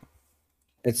different.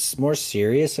 It's more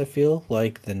serious, I feel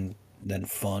like, than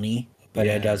funny, but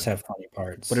it does have funny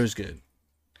parts. But it was good.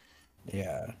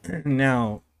 Yeah.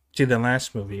 Now to the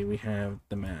last movie, we have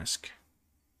The Mask.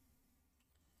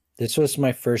 This was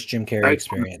my first Jim Carrey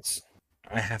experience.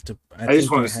 I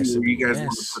just want to see where you guys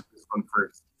want to put this one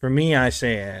first. For me, I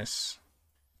say S.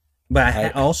 But I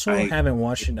also haven't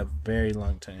watched it in a very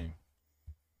long time.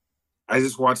 I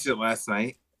just watched it last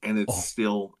night, and it's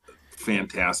still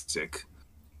fantastic.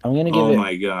 I'm going to give it... Oh,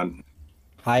 my God.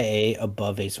 High A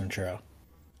above Ace Ventura.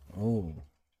 Oh.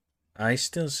 I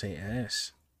still say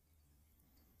S.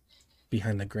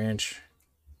 Behind the Grinch.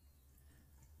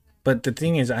 But the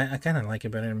thing is, I kind of like it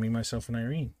better than Me, Myself, and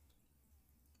Irene.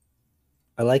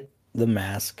 I like The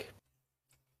Mask.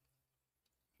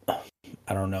 I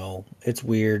don't know. It's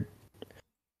weird.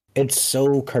 It's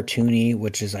so cartoony,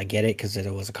 which is, I get it, because it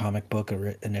was a comic book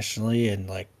initially, and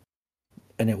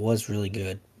it was really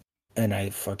good. And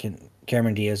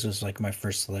Cameron Diaz was like my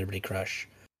first celebrity crush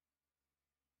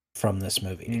from this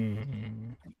movie.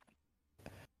 Mm-hmm.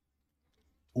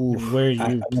 Oof, where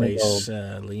you place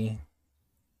Lee?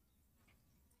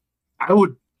 I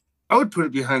would put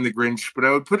it behind the Grinch, but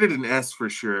I would put it in S for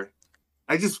sure.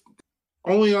 I just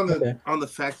only on the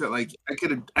fact that like I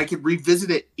could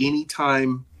revisit it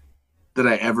anytime that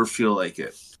I ever feel like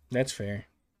it. That's fair.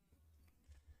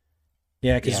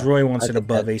 Yeah, because Roy wants it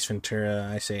above Ace Ventura.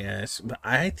 I say S, but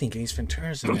I think Ace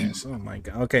Ventura's an S. Oh my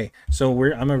God. Okay, so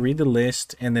I'm gonna read the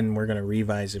list and then we're gonna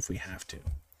revise if we have to.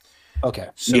 Okay.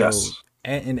 So yes.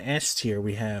 In S tier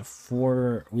we have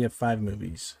 5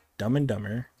 movies: Dumb and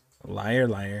Dumber, Liar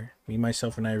Liar, Me,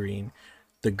 Myself, and Irene,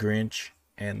 The Grinch,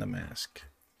 and The Mask.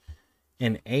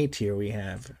 In A tier we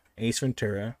have Ace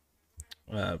Ventura,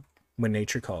 When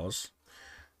Nature Calls,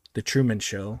 The Truman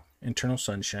Show, Eternal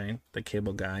Sunshine, The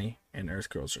Cable Guy, and Earth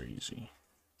Girls Are Easy.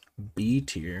 B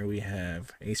tier, we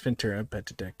have Ace Ventura, Pet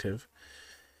Detective,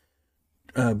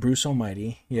 Bruce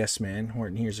Almighty, Yes Man,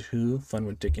 Horton Hears a Who, Fun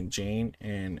with Dick and Jane,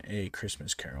 and A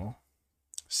Christmas Carol.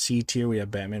 C tier, we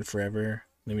have Batman Forever,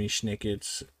 Lemony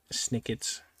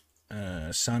Snicket's,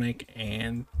 Sonic,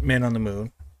 and Man on the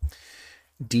Moon.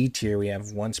 D tier, we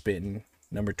have Once Bitten,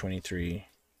 Number 23,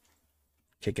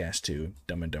 Kick-Ass 2,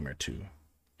 Dumb and Dumber 2.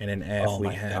 And in F,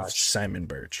 we have Simon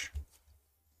Birch.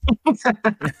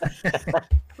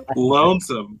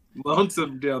 Lonesome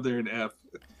down there in F.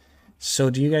 So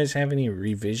do you guys have any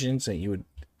revisions that you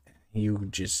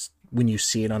just, when you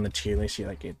see it on the tier list, you're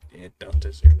like, it don't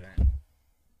deserve that?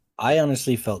 I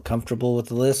honestly felt comfortable with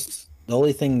the list. The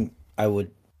only thing I would...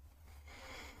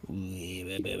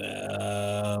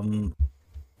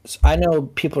 I know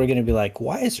people are going to be like,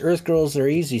 why is Earth Girls Are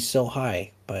Easy so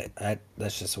high? But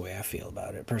that's just the way I feel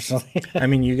about it, personally. I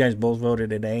mean, you guys both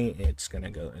voted at A. It's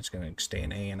going to stay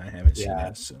an A, and I haven't seen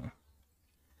it, so.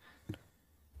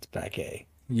 It's back A.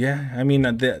 Yeah, I mean,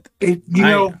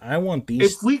 I want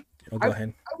these. If we... go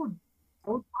ahead. I would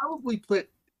probably put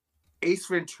Ace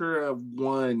Ventura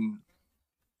 1.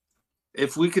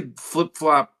 If we could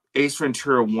flip-flop Ace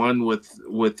Ventura 1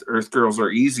 with Earth Girls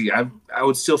Are Easy, I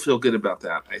would still feel good about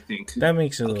that, I think. That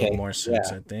makes a little more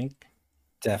sense, I think.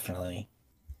 Definitely.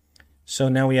 So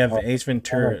now we have Ace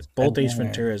Ventura, both Ace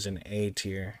Venturas in A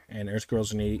tier, and Earth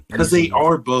Girls in E. Because they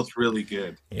are both really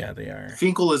good. Yeah, they are.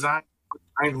 Finkel is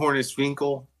Einhorn is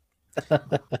Finkel.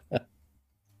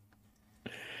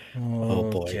 Oh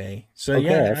boy. Okay. So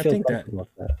yeah, I think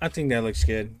that looks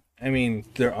good. I mean,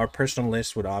 our personal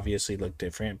list would obviously look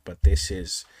different, but this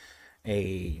is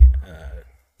a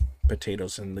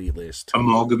potatoes in the list.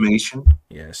 Amalgamation.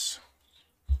 Yes.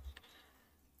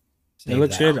 Save It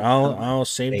looks that. good. I'll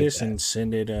save Save this that. and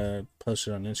send it post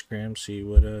it on Instagram, see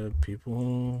what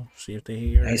people see if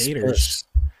they are Nice haters.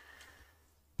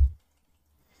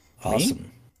 puss. Me?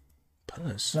 Awesome.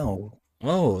 Puss. No.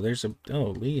 Oh,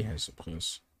 Lee has a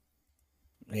puss.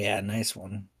 Yeah, nice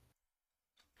one.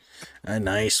 A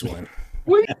nice one.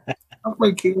 Wait, off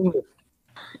my camera.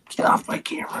 Get off my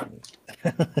camera.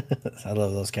 I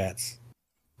love those cats.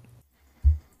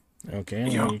 Okay.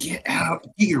 Yo, get out.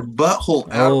 Get your butthole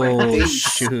out of my Oh face.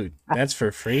 shoot. That's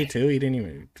for free too. He didn't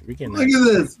even we can Look at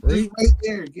this. It's right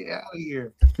there. Get out of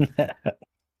here.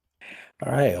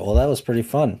 All right. Well, that was pretty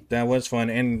fun. That was fun.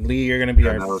 And Lee, you're gonna be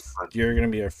Yeah, that was fun. you're gonna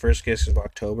be our first guest of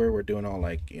October. We're doing all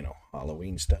like,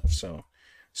 Halloween stuff. So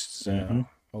it's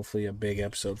hopefully a big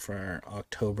episode for our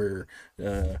October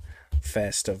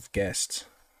fest of guests.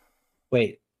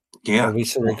 Wait. Yeah.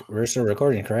 We're still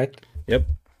recording, correct? Yep.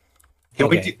 Can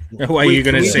Okay. Why are you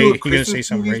gonna say something Christmas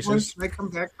racist? Can I come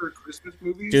back for Christmas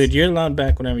movies? Dude, you're allowed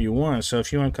back whenever you want. So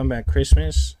if you want to come back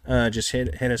Christmas, just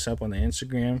hit us up on the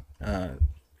Instagram. And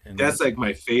that's like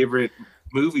my favorite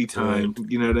movie time.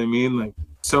 You know what I mean? Like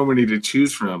so many to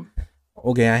choose from.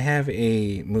 Okay, I have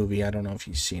a movie. I don't know if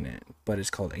you've seen it, but it's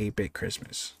called 8-Bit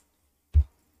Christmas.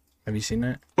 Have you seen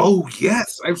that? Oh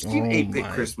yes, I've seen 8-Bit my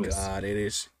Christmas. God, it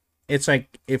is. It's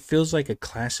like it feels like a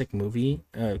classic movie,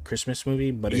 Christmas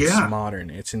movie, but it's modern.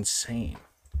 It's insane.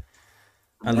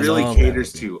 It really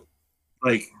caters to,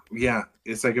 like,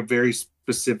 it's like a very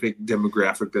specific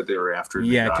demographic that they were after.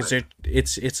 Yeah, because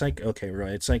it's like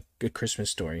right. It's like a Christmas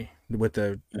Story with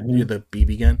the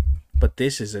BB gun, but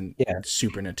this is a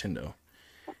Super Nintendo.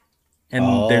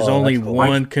 And there's only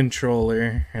one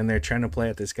controller, and they're trying to play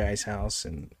at this guy's house,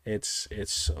 and it's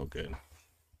so good.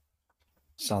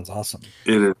 Sounds awesome.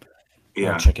 It is.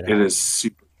 Yeah, check it out. It is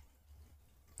super.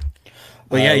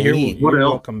 But you're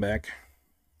welcome back.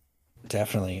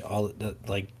 Definitely.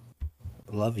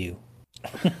 Love you.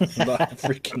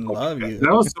 Freaking love you.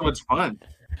 That was so much fun.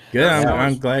 Good.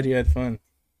 I'm glad you had fun.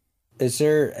 Is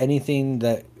there anything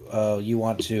that you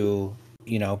want to,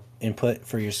 input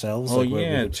for yourselves? Oh,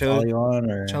 like tell you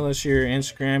on, or tell us your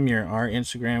Instagram, our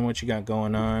Instagram, what you got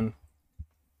going on.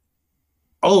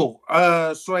 Oh,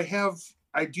 so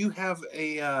I do have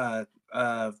a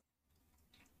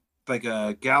like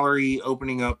a gallery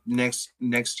opening up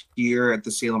next year at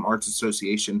the Salem Arts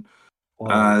Association.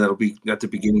 That'll be at the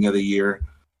beginning of the year.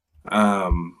 I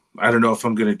don't know if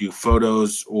I'm gonna do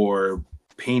photos or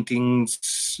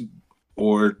paintings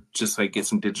or just like get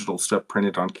some digital stuff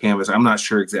printed on canvas. I'm not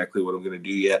sure exactly what I'm gonna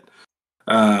do yet.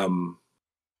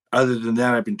 Other than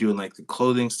that, I've been doing like the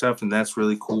clothing stuff, and that's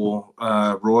really cool.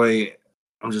 Roy,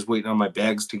 I'm just waiting on my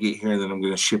bags to get here, and then I'm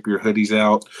going to ship your hoodies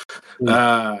out.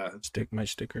 Stick my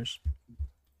stickers.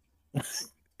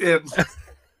 I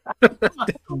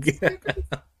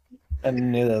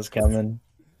knew that was coming.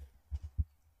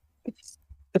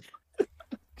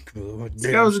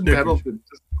 That was in Pendleton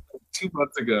just 2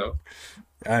 months ago.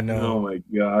 I know. Oh my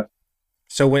god.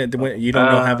 So when you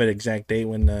don't have an exact date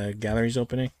when the gallery's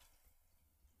opening?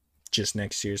 Just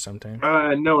next year sometime?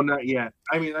 No, not yet.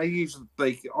 I mean, I'll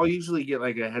usually get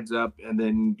like a heads up, and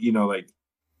then like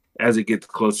as it gets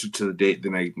closer to the date,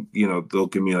 then they'll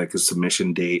give me like a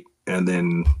submission date, and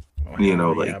then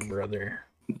brother.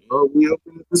 Oh, we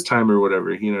open at this time or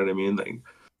whatever. You know what I mean? Like,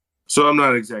 so I'm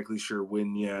not exactly sure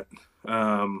when yet.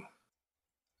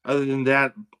 Other than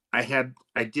that, I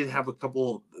did have a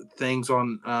couple things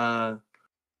on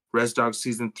Res Dog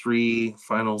season 3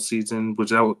 final season,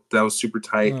 which that was super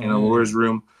tight in Alora's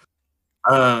room.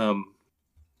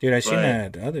 Dude, I seen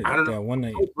that other that one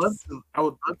night. I would love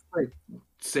to like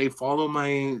say follow my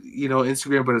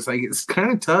Instagram, but it's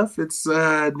kind of tough. It's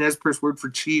Nezper's word for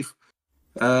chief.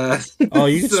 You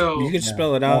can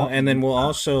spell it out, and then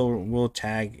we'll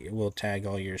tag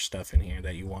all your stuff in here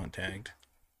that you want tagged.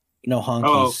 No honkies.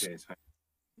 Oh,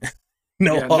 okay.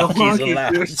 No honkies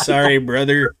allowed. Dude. Sorry,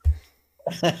 brother.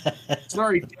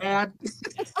 Sorry, Dad.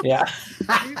 Yeah.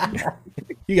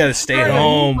 You gotta stay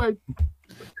home.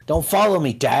 Don't follow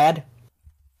me, Dad.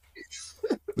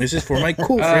 This is for my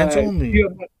cool friends only.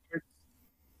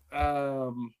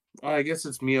 I guess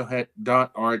it's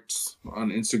miohet.arts on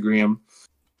Instagram.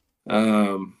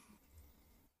 My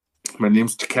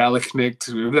name's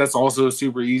Takaliknik. That's also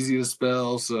super easy to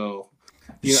spell, so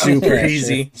super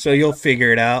easy. So you'll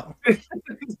figure it out.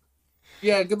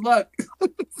 Yeah, good luck.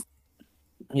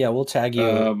 Yeah, we'll tag you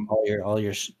all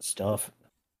your stuff.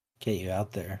 Get you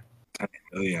out there.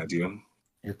 Oh yeah, dude.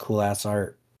 Your cool ass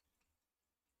art.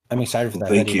 I'm excited for that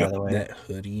Thank hoodie, you. by the way. That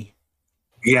hoodie.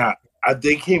 Yeah,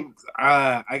 they came.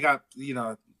 I got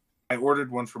I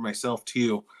ordered one for myself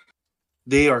too.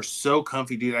 They are so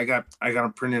comfy, dude. I got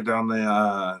them printed on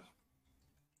the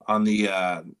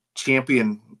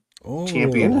champion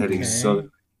hoodies. Okay. So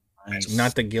Nice.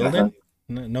 Not the Gildan?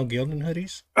 No Gildan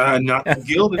hoodies? not the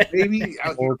Gilded, baby.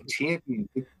 Out here, champion.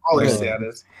 Collar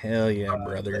status. Hell yeah,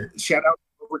 brother. Shout out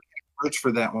to Rich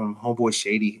for that one. Homeboy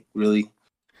Shady really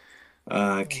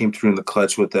came through in the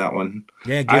clutch with that one.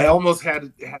 Yeah, I almost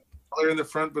had color in the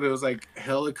front, but it was like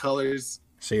hella colors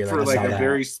for like a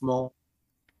very small.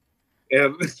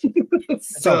 And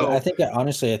so I think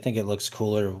it looks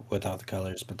cooler without the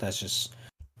colors, but that's just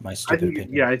my stupid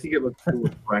opinion. Yeah, I think it looks cool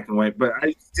with black and white, but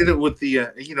I did it with the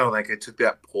like I took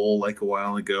that poll like a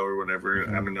while ago or whatever.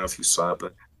 I don't know if you saw it,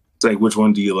 but it's like, which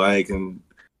one do you like? And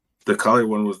the color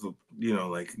one was the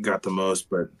like got the most,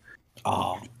 but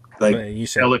you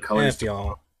said hella colors,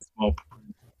 y'all. Small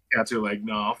cats are like,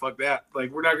 no, fuck that.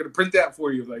 Like, we're not gonna print that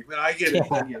for you. Like, no, I get it.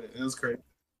 I get it. It was crazy.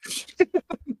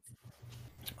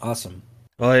 Awesome.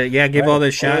 Well, yeah, give all the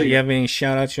shout. You have any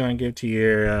shout outs you want to give to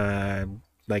your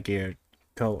like your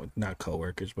not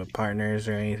co-workers but partners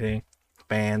or anything,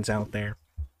 fans out there?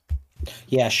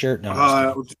 Yeah, sure. No,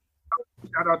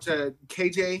 shout out to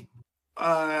KJ,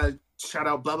 shout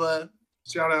out Bubba,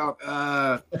 shout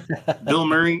out Bill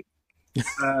Murray.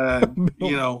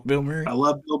 Bill Murray. I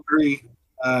love Bill Murray,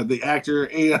 the actor,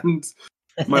 and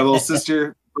my little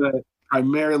sister, but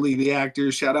primarily the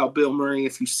actor. Shout out Bill Murray.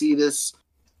 If you see this,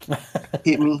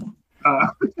 hit me.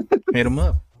 Hit him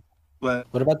up. But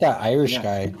what about that Irish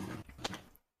guy?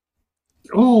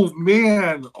 Oh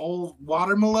man, old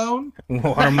Watermelon.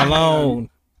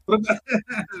 The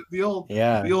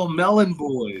old Melon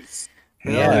Boys.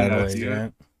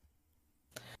 Right?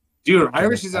 Dude,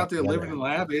 Irish is out there living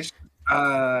lavish.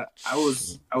 I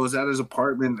was at his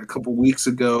apartment a couple weeks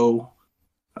ago,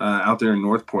 out there in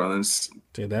North Portland.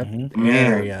 Dude, that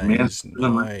area is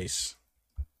nice.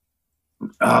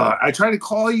 I tried to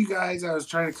call you guys. I was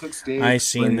trying to cook steak. I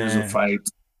seen that. It was a fight.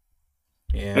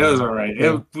 Yeah, it was all right.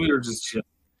 We were just chilling.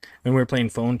 And we were playing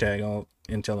phone tag all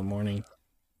until the morning.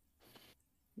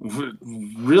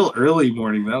 Real early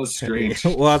morning. That was strange.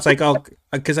 Well, it's like,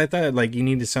 because I thought like you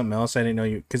needed something else. I didn't know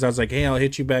you, because I was like, hey, I'll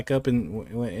hit you back up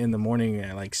in the morning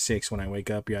at like 6 when I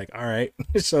wake up. You're like, all right.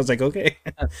 So I was like, okay.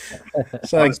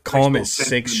 So I call him at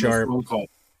 6 sharp. All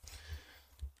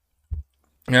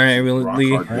right,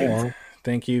 Lee.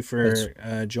 Thank you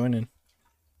for joining.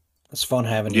 It's fun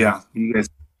having you. You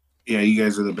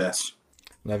guys are the best.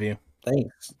 Love you.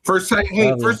 Thanks. First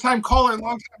time caller,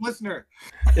 long time listener.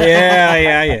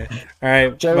 Yeah. All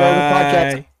right. Bye.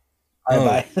 Bye. All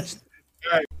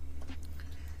right.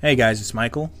 Hey guys, it's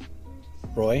Michael,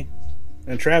 Roy,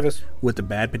 and Travis with the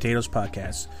Bad Potatoes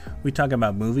Podcast. We talk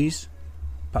about movies,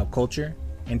 pop culture,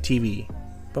 and TV,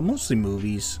 but mostly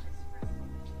movies.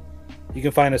 You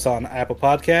can find us on Apple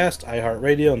Podcast,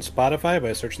 iHeartRadio, and Spotify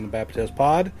by searching the Bad Potatoes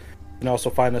Pod. You can also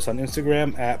find us on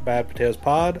Instagram at Bad Potatoes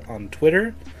Pod, on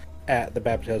Twitter at the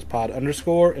Bad Potatoes Pod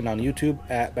 _ and on YouTube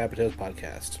at Bad Potatoes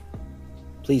Podcast.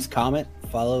 Please comment,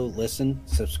 follow, listen,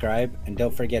 subscribe, and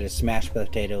don't forget to smash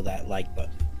potato that like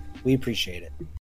button. We appreciate it.